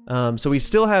 So we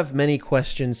still have many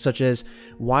questions, such as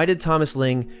why did Thomas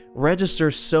Ling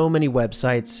register so many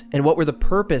websites, and what were the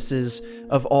purposes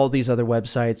of all these other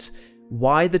websites?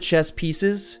 Why the chess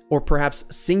pieces, or perhaps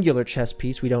singular chess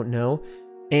piece, we don't know.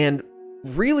 And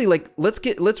really, let's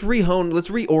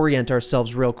reorient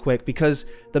ourselves real quick, because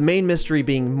the main mystery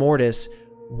being Mortis,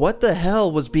 what the hell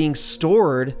was being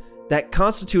stored that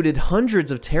constituted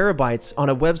hundreds of terabytes on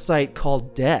a website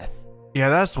called Death? Yeah,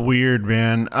 that's weird,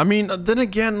 man. I mean, then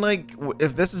again,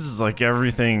 if this is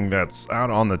everything that's out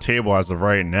on the table as of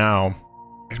right now,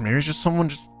 maybe it's just someone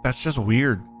that's just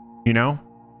weird,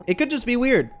 It could just be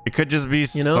weird. It could just be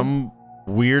some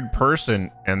weird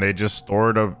person, and they just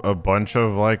stored a bunch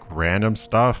of random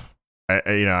stuff.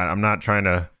 I'm not trying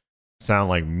to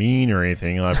sound mean or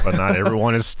anything, but not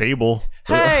everyone is stable.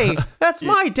 Hey, that's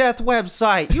my Death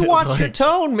website. You watch your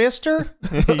tone, mister.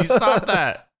 You stop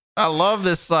that. I love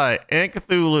this site and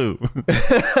Cthulhu.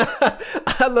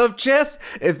 I love chess.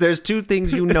 If there's two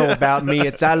things you know about me,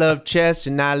 it's I love chess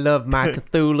and I love my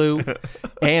Cthulhu.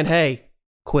 And hey,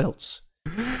 quilts.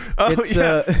 Oh It's,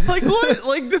 yeah, like what?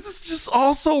 Like this is just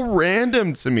all so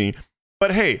random to me.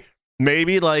 But hey,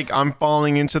 maybe like I'm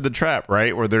falling into the trap,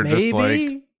 right? Where they're just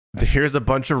like, here's a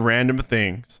bunch of random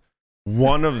things.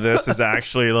 One of this is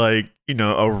actually like, you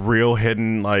know, a real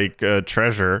hidden like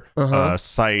treasure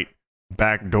site,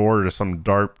 back door to some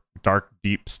dark,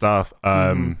 deep stuff.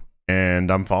 And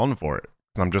I'm falling for it.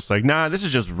 I'm just like, nah, this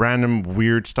is just random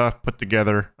weird stuff put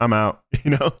together. I'm out,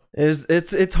 you know?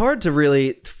 It's hard to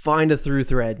really find a through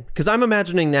thread, because I'm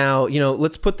imagining now, you know,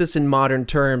 let's put this in modern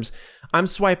terms. I'm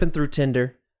swiping through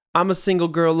Tinder. I'm a single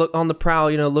girl on the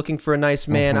prowl, you know, looking for a nice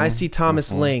man. I see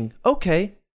Thomas Ling.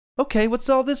 Okay, what's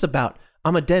all this about?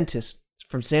 I'm a dentist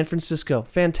from San Francisco.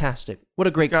 Fantastic. What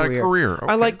a great career. Okay.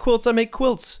 I like quilts. I make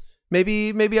quilts.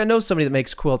 Maybe I know somebody that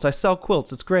makes quilts. I sell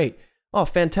quilts. It's great. Oh,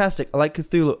 fantastic. I like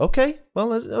Cthulhu. Okay.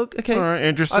 Well, okay. All right,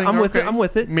 interesting. I'm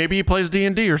with it. Maybe he plays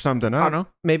D&D or something. I don't know.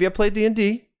 Maybe I play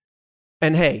D&D.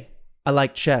 And hey, I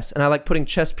like chess, and I like putting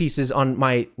chess pieces on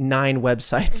my 9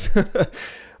 websites.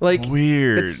 Like,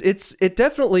 weird. It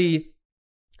definitely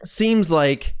seems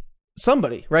like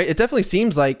somebody, right? It definitely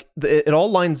seems like it all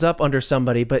lines up under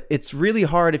somebody, but it's really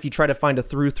hard if you try to find a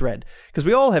through thread, because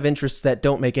we all have interests that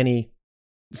don't make any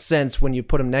sense when you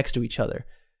put them next to each other.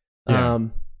 Yeah.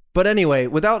 But anyway,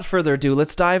 without further ado,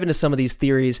 let's dive into some of these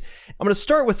theories. I'm going to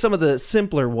start with some of the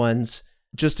simpler ones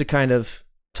just to kind of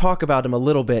talk about them a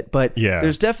little bit. But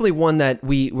there's definitely one that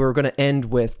we're going to end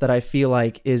with that I feel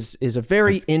like is a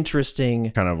very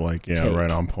interesting kind of like, take. Right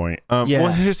on point. Yeah.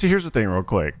 Well, here's the thing real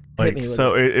quick. Like,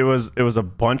 so it was a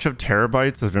bunch of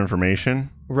terabytes of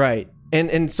information. Right.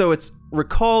 And so it's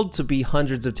recalled to be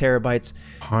hundreds of terabytes.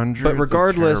 But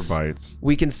regardless, of terabytes.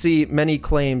 We can see many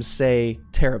claims say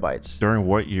terabytes. During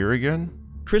what year again?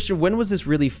 Christian, when was this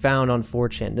really found on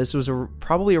 4chan? This was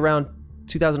probably around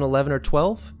 2011 or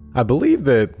 12? I believe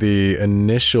that the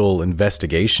initial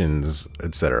investigations,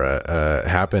 etc.,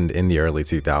 happened in the early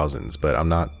 2000s, but I'm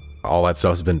not... All that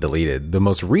stuff's been deleted. The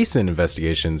most recent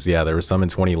investigations, there were some in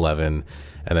 2011,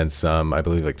 and then some, I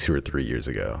believe, like 2 or 3 years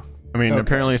ago. I mean,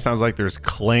 apparently it sounds like there's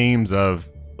claims of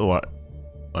what,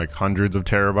 like hundreds of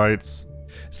terabytes.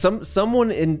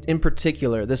 Someone in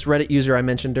particular, this Reddit user I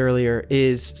mentioned earlier,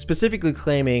 is specifically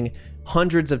claiming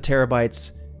hundreds of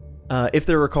terabytes, if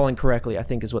they're recalling correctly, I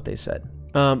think is what they said.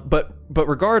 But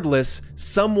regardless,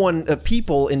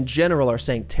 people in general are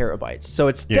saying terabytes. So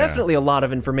it's definitely a lot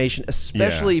of information,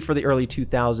 especially for the early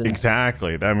 2000s.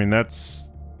 Exactly. I mean, that's...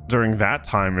 During that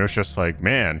time, it was just like,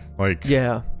 man, like,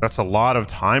 that's a lot of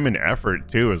time and effort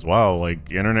too, as well. Like,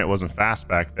 the internet wasn't fast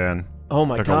back then. Oh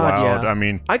my God, yeah. I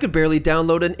mean, I could barely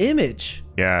download an image.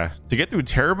 Yeah, to get through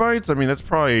terabytes, I mean,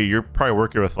 you're probably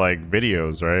working with like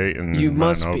videos, right? And you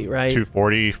must be, right?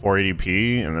 240,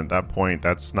 480p, and at that point,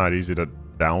 that's not easy to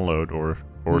download or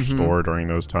store during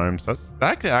those times.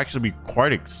 That could actually be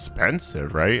quite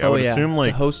expensive, right? I would assume, like,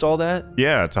 to host all that.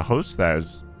 Yeah, to host that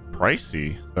is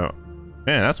pricey. So.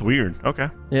 Man, that's weird. Okay.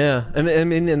 Yeah. I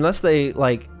mean, unless they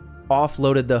like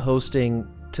offloaded the hosting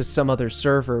to some other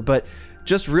server. But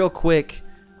just real quick,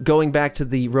 going back to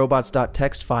the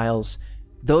robots.txt files,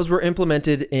 those were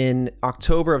implemented in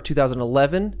October of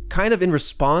 2011, kind of in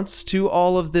response to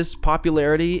all of this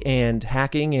popularity and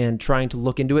hacking and trying to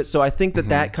look into it. So I think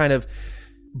that kind of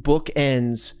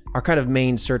bookends our kind of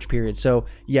main search period. So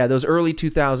yeah, those early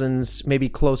 2000s, maybe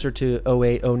closer to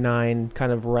 08, 09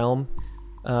 kind of realm.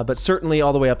 But certainly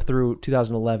all the way up through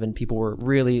 2011, people were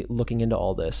really looking into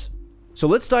all this. So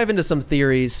let's dive into some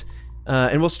theories,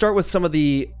 and we'll start with some of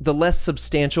the less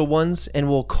substantial ones, and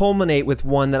we'll culminate with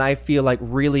one that I feel like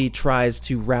really tries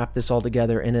to wrap this all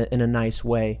together in a nice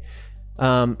way.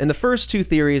 And the first 2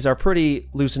 theories are pretty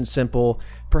loose and simple.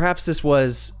 Perhaps this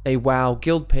was a WoW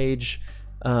guild page,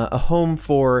 a home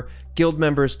for guild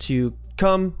members to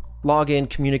come, log in,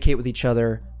 communicate with each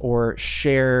other, or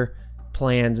share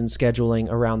plans and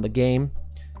scheduling around the game.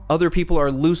 Other people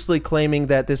are loosely claiming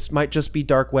that this might just be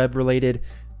dark web related.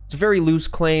 It's a very loose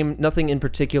claim, nothing in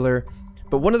particular.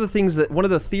 But one of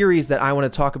the theories that I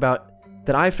want to talk about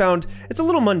that I found, it's a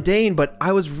little mundane, but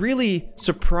I was really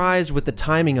surprised with the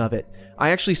timing of it. I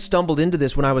actually stumbled into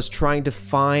this when I was trying to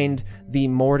find the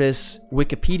Mortis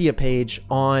Wikipedia page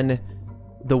on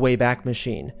the Wayback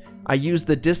Machine. I used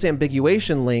the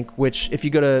disambiguation link, which if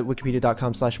you go to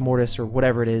wikipedia.com/Mortis or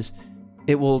whatever it is,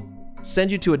 it will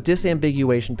send you to a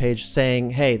disambiguation page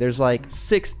saying, hey, there's like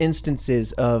 6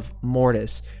 instances of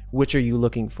Mortis. Which are you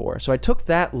looking for? So I took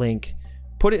that link,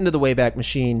 put it into the Wayback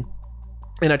Machine,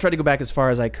 and I tried to go back as far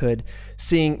as I could,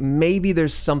 seeing maybe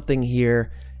there's something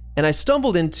here. And I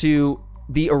stumbled into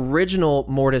the original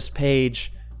Mortis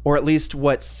page, or at least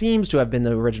what seems to have been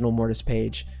the original Mortis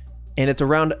page. And it's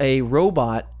around a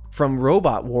robot from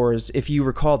Robot Wars, if you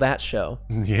recall that show.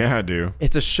 Yeah, I do.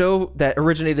 It's a show that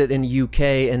originated in UK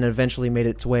and eventually made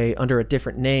its way under a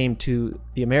different name to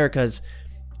the Americas.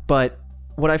 But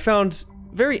what I found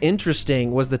very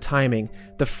interesting was the timing.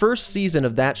 The first season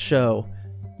of that show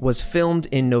was filmed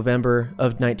in November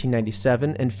of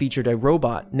 1997 and featured a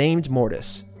robot named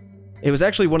Mortis. It was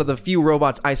actually one of the few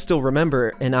robots I still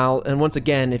remember, and once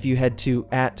again, if you head to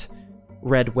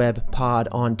 @RedWebPod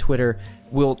on Twitter,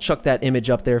 we'll chuck that image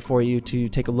up there for you to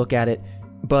take a look at it.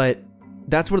 But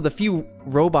that's one of the few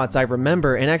robots I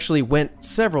remember, and actually went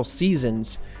several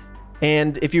seasons.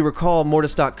 And if you recall,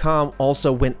 Mortis.com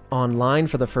also went online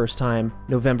for the first time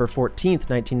November 14th,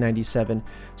 1997.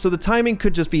 So the timing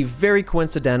could just be very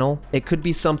coincidental. It could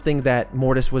be something that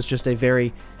Mortis was just a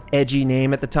very edgy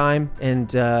name at the time and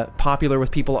popular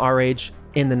with people our age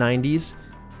in the 90s.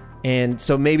 And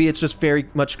so maybe it's just very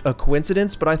much a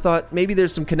coincidence, but I thought maybe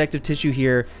there's some connective tissue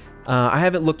here. I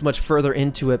haven't looked much further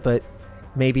into it, but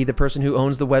maybe the person who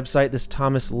owns the website, this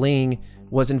Thomas Ling,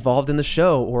 was involved in the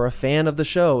show or a fan of the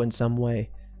show in some way.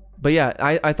 But yeah,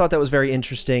 I thought that was very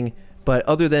interesting. But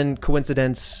other than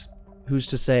coincidence, who's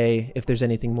to say if there's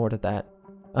anything more to that?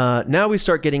 Now we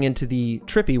start getting into the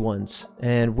trippy ones,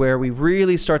 and where we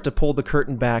really start to pull the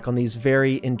curtain back on these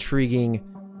very intriguing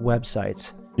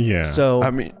websites. Yeah. So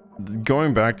I mean,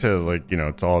 going back to like,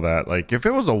 to all that, like if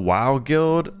it was a WoW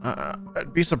guild,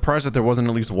 I'd be surprised if there wasn't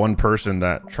at least one person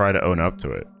that tried to own up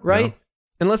to it. Right?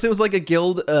 Unless it was like a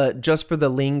guild just for the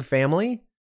Ling family,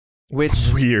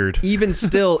 which weird. Even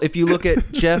still, if you look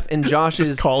at Jeff and Josh's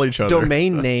Just call each other.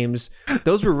 domain names,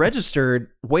 those were registered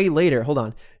way later. Hold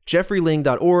on.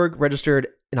 JeffreyLing.org registered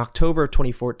in October of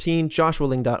 2014.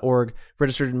 JoshuaLing.org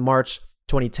registered in March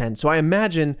 2010. So I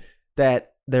imagine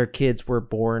that their kids were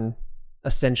born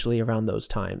essentially around those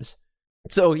times.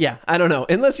 So yeah, I don't know.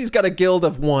 Unless he's got a guild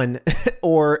of one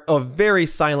or a very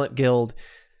silent guild,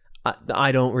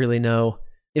 I don't really know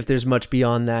if there's much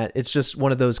beyond that. It's just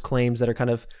one of those claims that are kind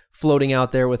of floating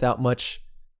out there without much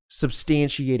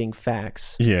substantiating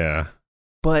facts. Yeah.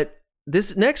 But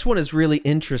this next one is really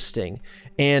interesting.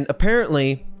 And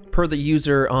apparently, per the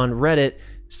user on Reddit,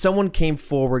 someone came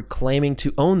forward claiming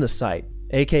to own the site,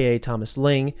 aka Thomas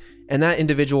Ling, and that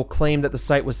individual claimed that the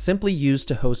site was simply used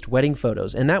to host wedding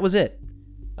photos, and that was it.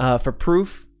 For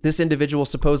proof, this individual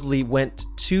supposedly went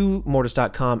to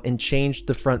Mortis.com and changed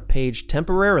the front page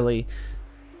temporarily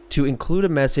to include a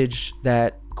message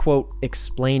that, quote,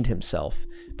 explained himself,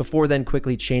 before then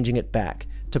quickly changing it back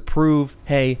to prove,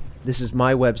 hey, this is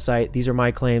my website, these are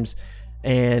my claims,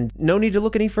 and no need to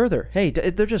look any further. Hey,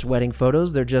 they're just wedding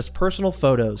photos, they're just personal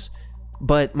photos.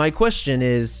 But my question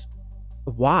is,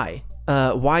 why?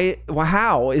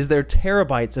 How is there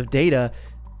terabytes of data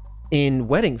in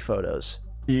wedding photos?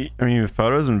 I mean,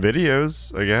 photos and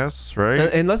videos, I guess,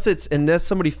 right? Unless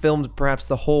somebody filmed perhaps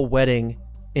the whole wedding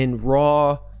in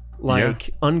raw,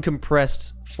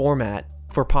 uncompressed format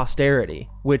for posterity,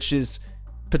 which is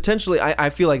potentially, I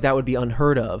feel like that would be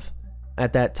unheard of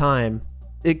at that time.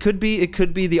 It could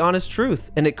be the honest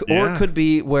truth, and or it could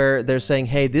be where they're saying,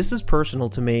 hey, this is personal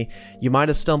to me. You might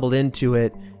have stumbled into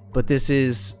it, but this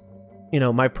is,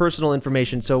 my personal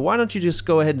information. So why don't you just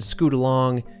go ahead and scoot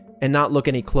along and not look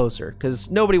any closer?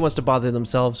 Because nobody wants to bother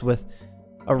themselves with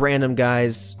a random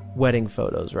guy's wedding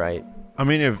photos, right? I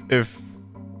mean,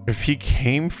 if he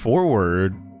came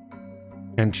forward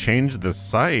and changed the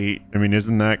site, I mean,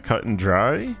 isn't that cut and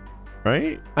dry,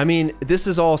 right? I mean, this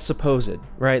is all supposed,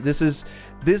 right? This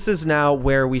is now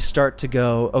where we start to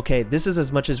go, okay, this is as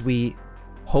much as we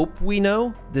hope we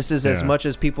know. This is as much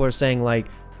as people are saying, like,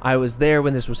 I was there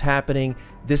when this was happening.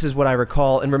 This is what I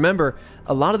recall. And remember,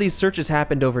 a lot of these searches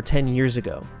happened over 10 years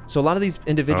ago. So a lot of these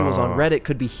individuals on Reddit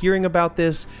could be hearing about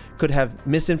this, could have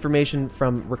misinformation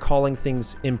from recalling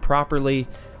things improperly.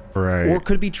 Right. Or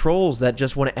could be trolls that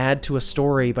just want to add to a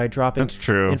story by dropping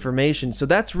information. So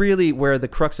that's really where the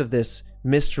crux of this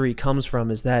mystery comes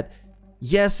from, is that,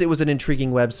 yes, it was an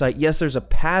intriguing website. Yes, there's a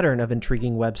pattern of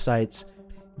intriguing websites.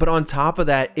 But on top of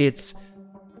that, it's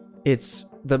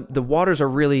the waters are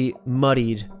really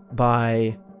muddied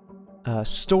by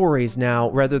stories now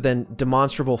rather than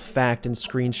demonstrable fact and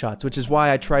screenshots, which is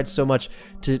why I tried so much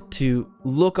to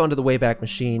look onto the Wayback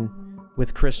Machine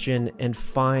with Christian and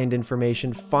find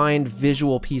information, find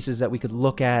visual pieces that we could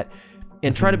look at,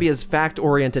 and try to be as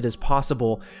fact-oriented as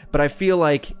possible. But I feel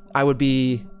like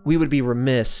we would be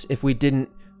remiss if we didn't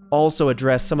also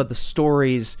address some of the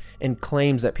stories and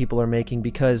claims that people are making,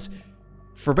 because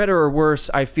for better or worse,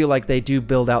 I feel like they do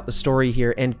build out the story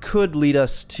here and could lead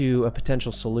us to a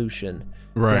potential solution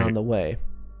down the way.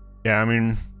 Yeah, I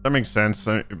mean, that makes sense.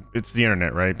 It's the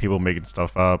internet, right? People making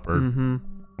stuff up or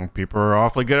People are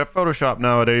awfully good at Photoshop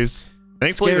nowadays.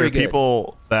 Thankfully, there are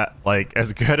people that, like,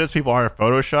 as good as people are at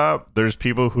Photoshop, there's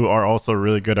people who are also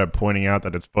really good at pointing out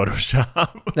that it's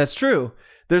Photoshop. That's true.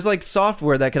 There's like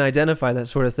software that can identify that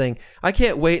sort of thing. I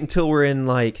can't wait until we're in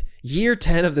like year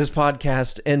 10 of this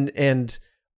podcast and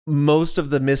most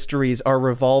of the mysteries are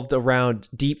revolved around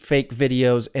deep fake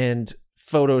videos and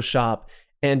Photoshop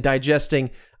and digesting,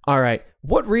 all right,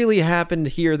 what really happened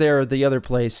here, there, or the other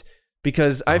place?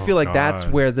 Because I feel like that's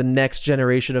where the next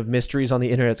generation of mysteries on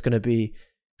the internet is going to be.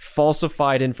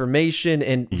 Falsified information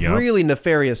and really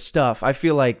nefarious stuff. I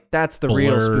feel like that's the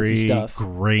real spooky stuff.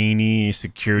 Grainy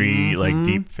security, like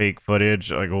deep fake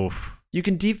footage. Like, you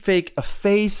can deep fake a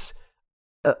face,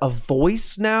 a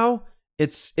voice now.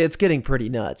 It's getting pretty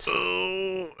nuts.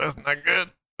 Oh, that's not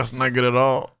good. That's not good at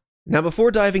all. Now,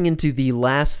 before diving into the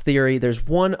last theory, there's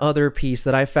one other piece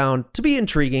that I found to be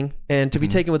intriguing and to be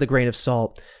taken with a grain of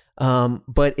salt.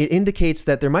 But it indicates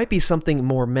that there might be something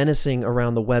more menacing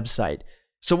around the website.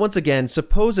 So once again,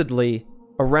 supposedly,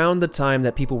 around the time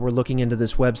that people were looking into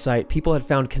this website, people had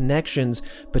found connections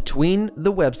between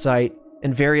the website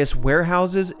and various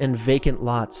warehouses and vacant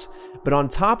lots. But on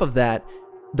top of that,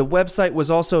 the website was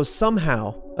also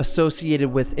somehow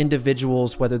associated with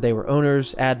individuals, whether they were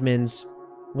owners, admins,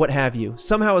 what have you,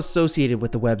 somehow associated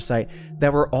with the website,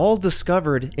 that were all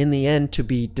discovered in the end to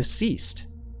be deceased,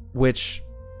 which...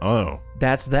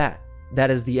 That's that. That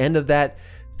is the end of that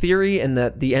theory and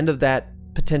the end of that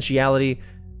potentiality.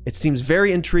 It seems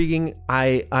very intriguing.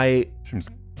 Seems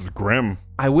grim.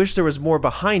 I wish there was more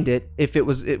behind it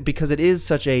because it is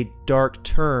such a dark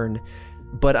turn,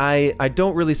 but I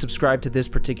don't really subscribe to this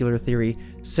particular theory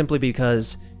simply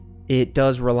because it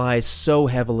does rely so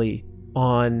heavily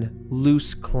on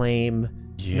loose claim.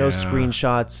 No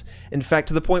screenshots. In fact,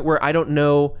 to the point where I don't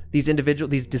know these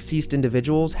deceased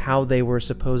individuals, how they were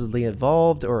supposedly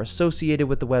involved or associated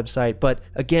with the website. But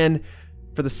again,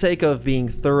 for the sake of being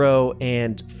thorough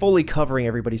and fully covering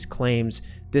everybody's claims,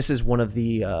 this is one of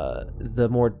the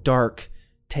more dark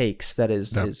takes that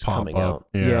is coming out.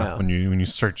 Yeah, when you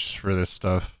search for this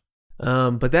stuff.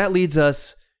 But that leads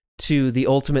us to the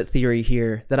ultimate theory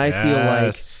here that I feel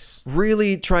like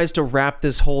really tries to wrap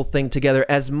this whole thing together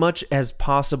as much as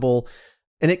possible,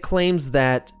 and it claims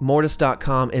that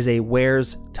Mortis.com is a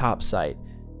Where's Top site.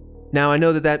 Now, I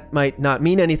know that might not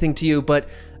mean anything to you, but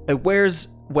a Where's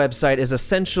website is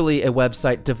essentially a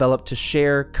website developed to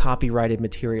share copyrighted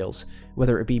materials,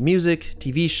 whether it be music,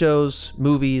 TV shows,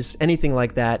 movies, anything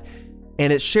like that,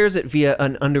 and it shares it via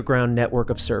an underground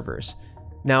network of servers.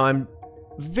 Now, I'm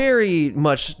very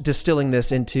much distilling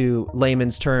this into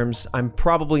layman's terms. I'm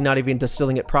probably not even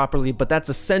distilling it properly, but that's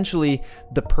essentially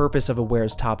the purpose of a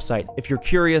Where's Top site. If you're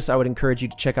curious, I would encourage you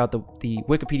to check out the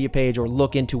Wikipedia page or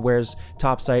look into Where's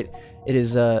Top site. It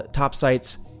is Top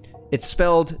Sites. It's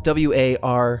spelled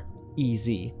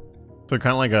W-A-R-E-Z. So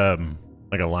kind of like a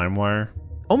LimeWire?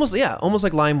 Almost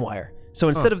like LimeWire. So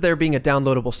instead of there being a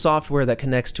downloadable software that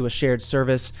connects to a shared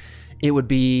service, it would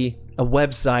be a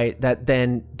website that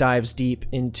then dives deep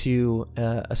into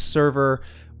a server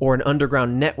or an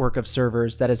underground network of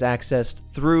servers that is accessed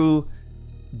through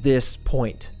this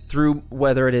point, through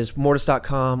whether it is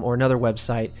Mortis.com or another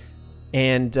website.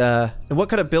 And what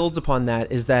kind of builds upon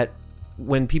that is that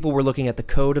when people were looking at the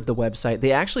code of the website,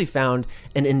 they actually found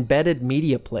an embedded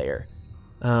media player,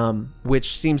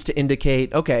 which seems to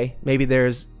indicate, okay, maybe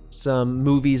there's some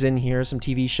movies in here, some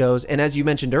TV shows. And as you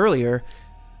mentioned earlier,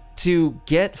 to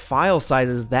get file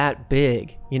sizes that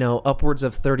big, upwards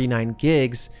of 39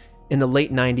 gigs in the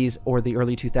late 90s or the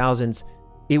early 2000s,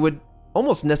 it would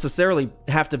almost necessarily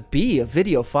have to be a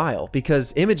video file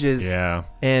because images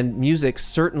and music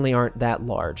certainly aren't that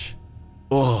large.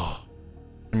 Oh,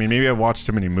 I mean, maybe I watched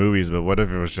too many movies, but what if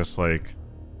it was just like,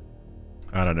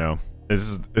 I don't know.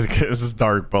 This is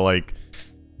dark, but like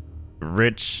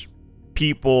rich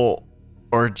people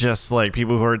or just like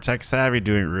people who are tech savvy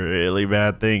doing really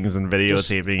bad things and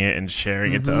videotaping it and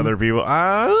sharing it to other people.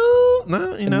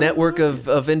 A network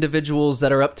of individuals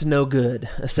that are up to no good,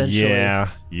 essentially.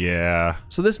 Yeah.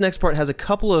 So this next part has a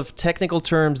couple of technical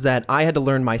terms that I had to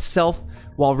learn myself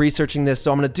while researching this.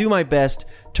 So I'm going to do my best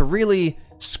to really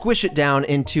squish it down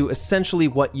into essentially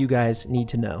what you guys need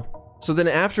to know. So then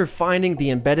after finding the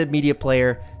embedded media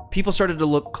player, people started to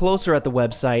look closer at the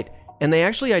website, and they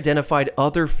actually identified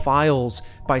other files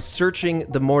by searching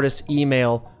the Mortis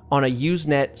email on a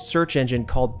Usenet search engine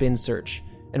called Bin Search.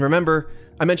 And remember,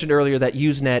 I mentioned earlier that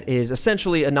Usenet is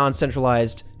essentially a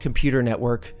non-centralized computer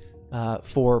network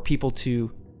for people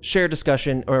to share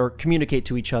discussion or communicate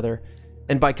to each other.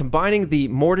 And by combining the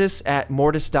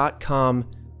Mortis@mortis.com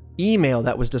email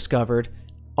that was discovered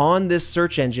on this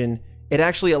search engine it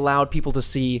actually allowed people to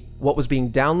see what was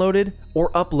being downloaded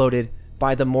or uploaded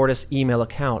by the Mortis email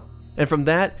account. And from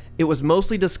that, it was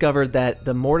mostly discovered that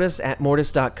the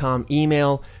mortis@mortis.com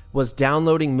email was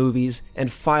downloading movies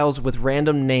and files with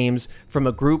random names from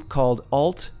a group called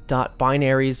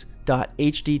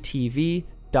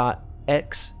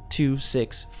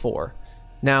alt.binaries.hdtv.x264.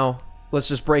 Now, let's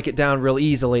just break it down real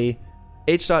easily.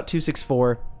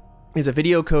 H.264 is a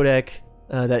video codec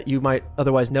that you might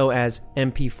otherwise know as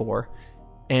MP4.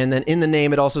 And then in the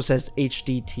name, it also says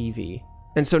HDTV.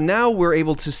 And so now we're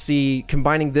able to see,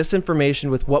 combining this information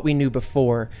with what we knew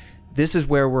before, this is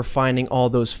where we're finding all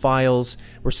those files.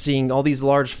 We're seeing all these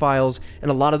large files, and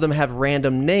a lot of them have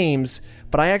random names,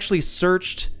 but I actually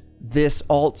searched this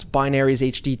alt binaries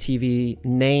HDTV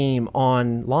name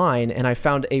online, and I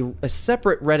found a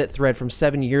separate Reddit thread from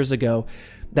 7 years ago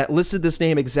that listed this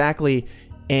name exactly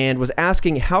and was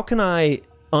asking, how can I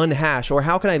unhash, or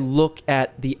how can I look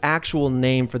at the actual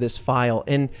name for this file?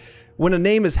 And when a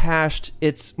name is hashed,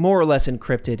 it's more or less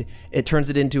encrypted. It turns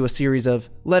it into a series of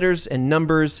letters and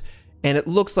numbers, and it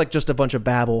looks like just a bunch of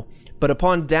babble. But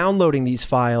upon downloading these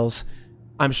files,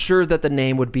 I'm sure that the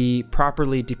name would be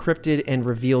properly decrypted and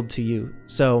revealed to you.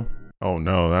 So, oh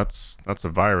no, that's a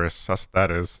virus. That's what that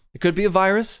is. It could be a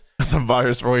virus. That's a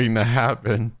virus waiting to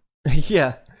happen.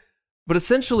 Yeah. But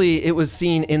essentially, it was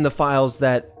seen in the files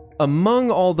that among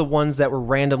all the ones that were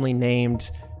randomly named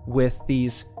with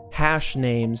these hash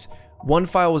names, one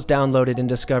file was downloaded and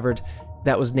discovered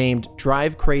that was named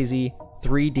Drive Crazy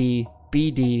 3D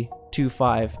BD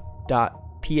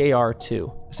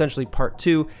 25.par2, essentially part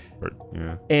 2.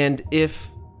 Yeah. And if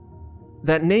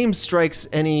that name strikes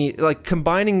any, like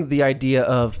combining the idea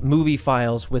of movie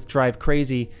files with Drive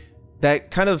Crazy,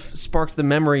 that kind of sparked the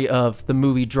memory of the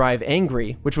movie Drive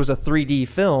Angry, which was a 3D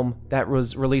film that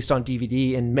was released on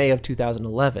DVD in May of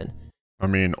 2011. I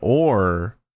mean,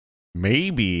 or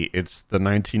maybe it's the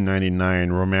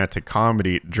 1999 romantic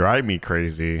comedy Drive Me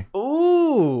Crazy.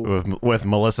 Ooh! With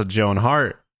Melissa Joan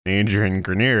Hart, Adrian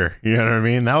Grenier. You know what I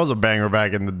mean? That was a banger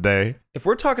back in the day. If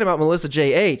we're talking about Melissa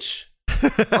J.H., I'm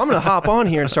going to hop on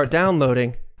here and start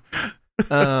downloading.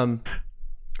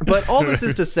 But all this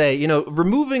is to say,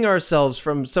 removing ourselves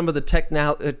from some of the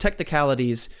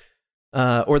technicalities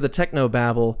or the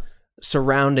technobabble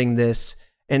surrounding this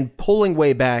and pulling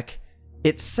way back,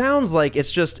 it sounds like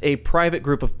it's just a private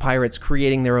group of pirates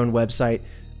creating their own website,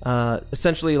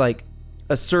 essentially like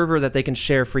a server that they can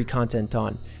share free content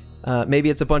on. Maybe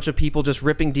it's a bunch of people just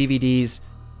ripping DVDs,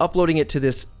 uploading it to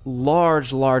this large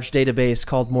database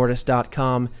called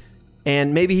Mortis.com,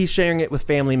 and maybe he's sharing it with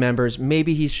family members,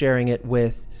 maybe he's sharing it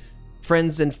with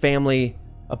friends and family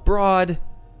abroad,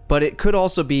 but it could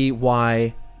also be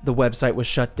why the website was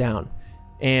shut down.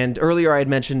 And earlier I had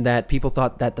mentioned that people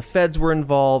thought that the feds were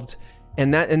involved,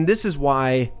 and this is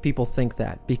why people think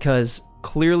that, because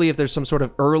clearly if there's some sort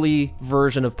of early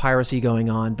version of piracy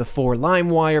going on before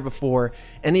LimeWire, before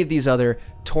any of these other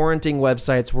torrenting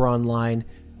websites were online,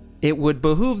 it would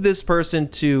behoove this person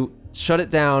to shut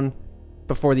it down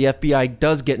before the FBI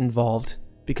does get involved.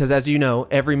 Because as you know,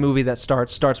 every movie that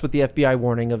starts with the FBI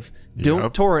warning of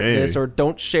don't torrent this, or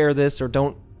don't share this, or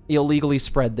don't illegally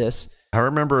spread this. I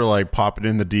remember like popping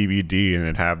in the DVD and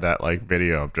it'd have that like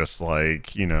video of just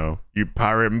like, you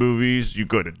pirate movies, you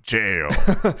go to jail.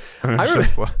 I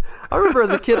remember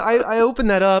as a kid, I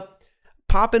opened that up,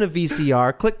 pop in a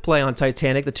VCR, click play on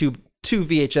Titanic, the two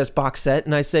VHS box set,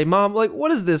 and I say, Mom, like,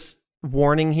 what is this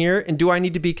warning here? And do I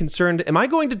need to be concerned? Am I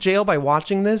going to jail by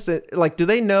watching this? Like, do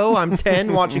they know I'm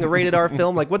 10 watching a rated R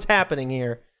film? Like, what's happening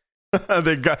here?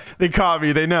 They caught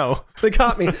me. They know. They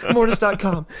caught me.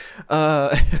 Mortis.com.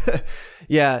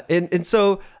 Yeah. And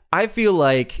so I feel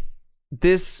like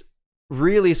this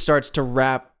really starts to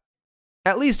wrap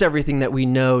at least everything that we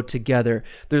know together.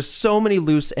 There's so many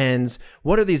loose ends.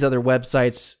 What are these other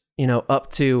websites, up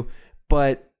to?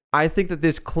 But I think that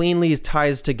this cleanly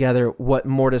ties together what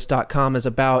Mortis.com is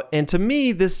about. And to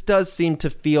me, this does seem to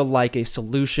feel like a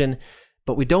solution,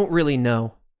 but we don't really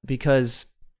know, because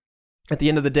at the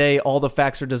end of the day, all the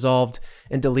facts are dissolved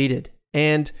and deleted.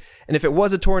 And if it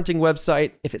was a torrenting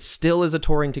website, if it still is a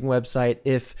torrenting website,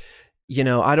 if,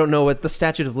 I don't know what the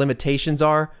statute of limitations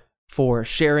are for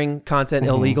sharing content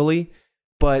illegally,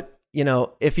 but,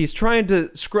 if he's trying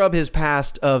to scrub his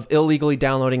past of illegally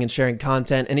downloading and sharing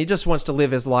content, and he just wants to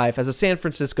live his life as a San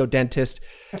Francisco dentist,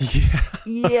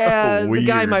 the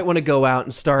guy might want to go out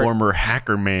and start... Former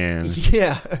hacker man.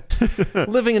 Yeah.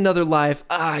 Living another life.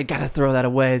 I gotta throw that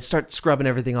away. Start scrubbing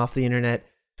everything off the internet.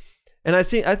 And I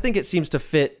think it seems to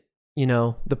fit,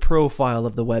 the profile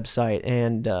of the website.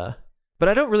 And but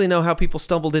I don't really know how people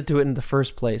stumbled into it in the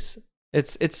first place.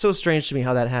 It's so strange to me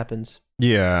how that happens.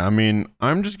 Yeah, I mean,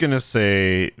 I'm just going to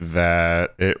say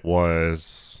that it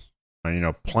was,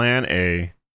 Plan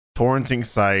A, torrenting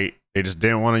site. They just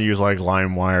didn't want to use like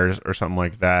LimeWire or something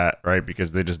like that, right?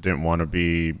 Because they just didn't want to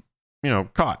be,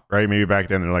 caught, right? Maybe back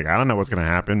then they're like, I don't know what's going to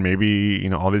happen. Maybe,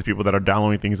 all these people that are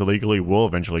downloading things illegally will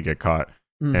eventually get caught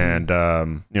and,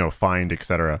 fined,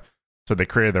 etc. So they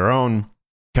created their own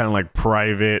kind of like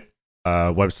private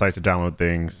website to download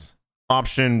things.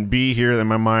 Option B here in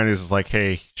my mind is like,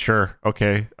 hey, sure,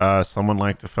 okay, someone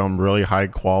like to film really high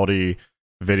quality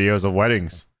videos of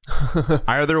weddings.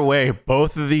 Either way,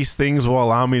 both of these things will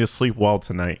allow me to sleep well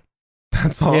tonight.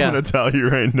 That's all I'm going to tell you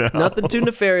right now. Nothing too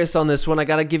nefarious on this one. I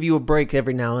got to give you a break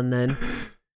every now and then.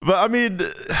 But I mean,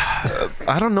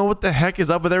 I don't know what the heck is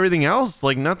up with everything else.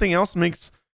 Like, nothing else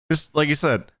makes, just like you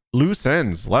said, loose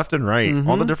ends left and right.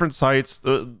 All the different sites.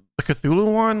 The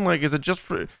Cthulhu one, like, is it just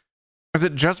for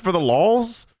the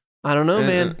lols? I don't know,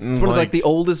 man. It's one of like the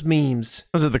oldest memes.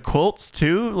 Was it the quilts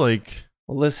too? Like,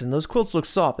 well, listen, those quilts look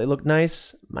soft. They look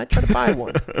nice. Might try to buy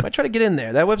one. Might try to get in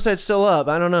there. That website's still up.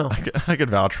 I don't know. I could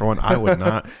vouch for one. I would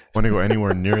not want to go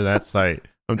anywhere near that site.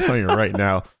 I'm telling you right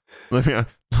now.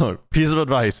 Look, piece of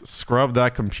advice: scrub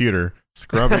that computer.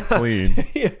 Scrub it clean.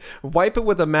 Wipe it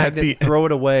with a magnet. Throw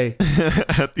it away.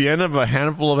 At the end of a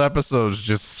handful of episodes,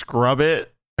 just scrub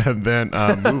it. And then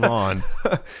move on.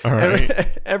 All right.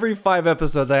 Every 5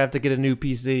 episodes, I have to get a new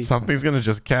PC. Something's going to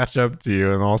just catch up to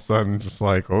you. And all of a sudden, just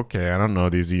like, okay, I don't know where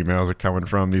these emails are coming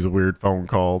from, these weird phone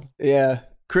calls. Yeah.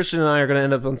 Christian and I are going to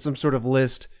end up on some sort of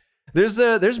list. There's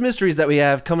mysteries that we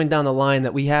have coming down the line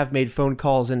that we have made phone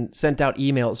calls and sent out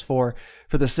emails for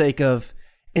the sake of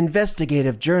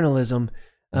investigative journalism.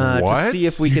 To see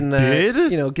if we can,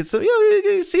 get some,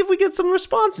 see if we get some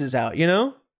responses out,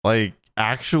 Like,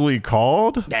 actually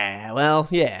called? Yeah, well,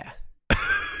 yeah.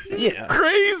 Yeah.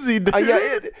 Crazy,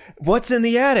 dude. What's in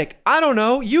the attic? I don't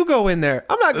know. You go in there.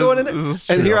 I'm not going in there.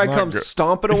 And here I come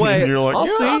stomping away. You're like, I'll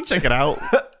I'll check it out.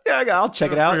 I'll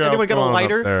check it out. Anyone got a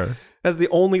lighter as the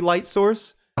only light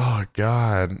source? Oh,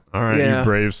 God. All right, you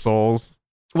brave souls.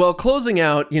 Well, closing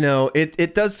out,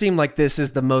 it does seem like this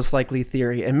is the most likely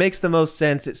theory and makes the most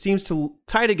sense. It seems to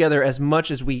tie together as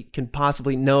much as we can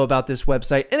possibly know about this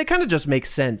website, and it kind of just makes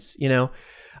sense, Yeah.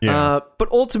 But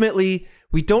ultimately,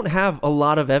 we don't have a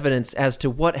lot of evidence as to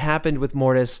what happened with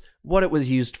Mortis, what it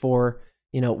was used for,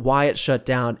 why it shut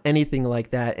down, anything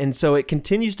like that. And so it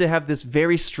continues to have this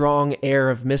very strong air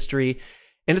of mystery.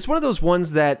 And it's one of those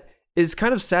ones that is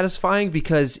kind of satisfying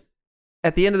because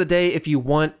at the end of the day, if you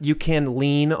want, you can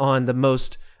lean on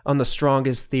the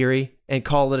strongest theory and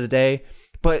call it a day.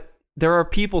 But there are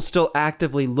people still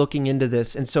actively looking into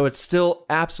this. And so it's still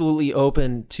absolutely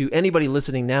open to anybody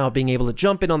listening now being able to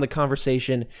jump in on the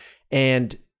conversation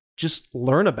and just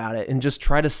learn about it and just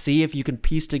try to see if you can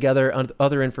piece together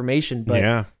other information.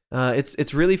 But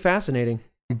it's really fascinating.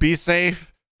 Be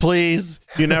safe. Please,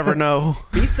 you never know.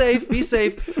 Be safe, be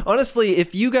safe. Honestly,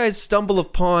 if you guys stumble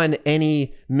upon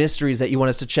any mysteries that you want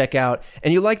us to check out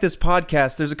and you like this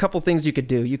podcast, there's a couple things you could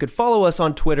do. You could follow us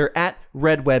on Twitter at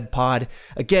RedWebPod.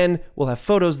 Again, we'll have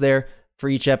photos there for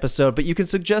each episode, but you can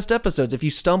suggest episodes. If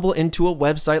you stumble into a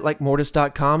website like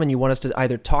Mortis.com and you want us to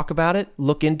either talk about it,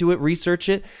 look into it, research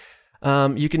it,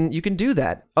 you can do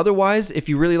that. Otherwise, if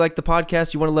you really like the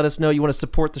podcast, you want to let us know, you want to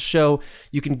support the show,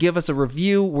 you can give us a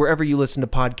review wherever you listen to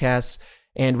podcasts,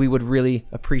 and we would really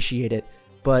appreciate it.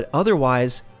 But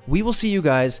otherwise, we will see you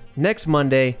guys next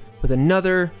Monday with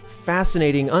another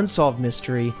fascinating unsolved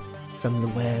mystery from the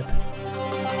web.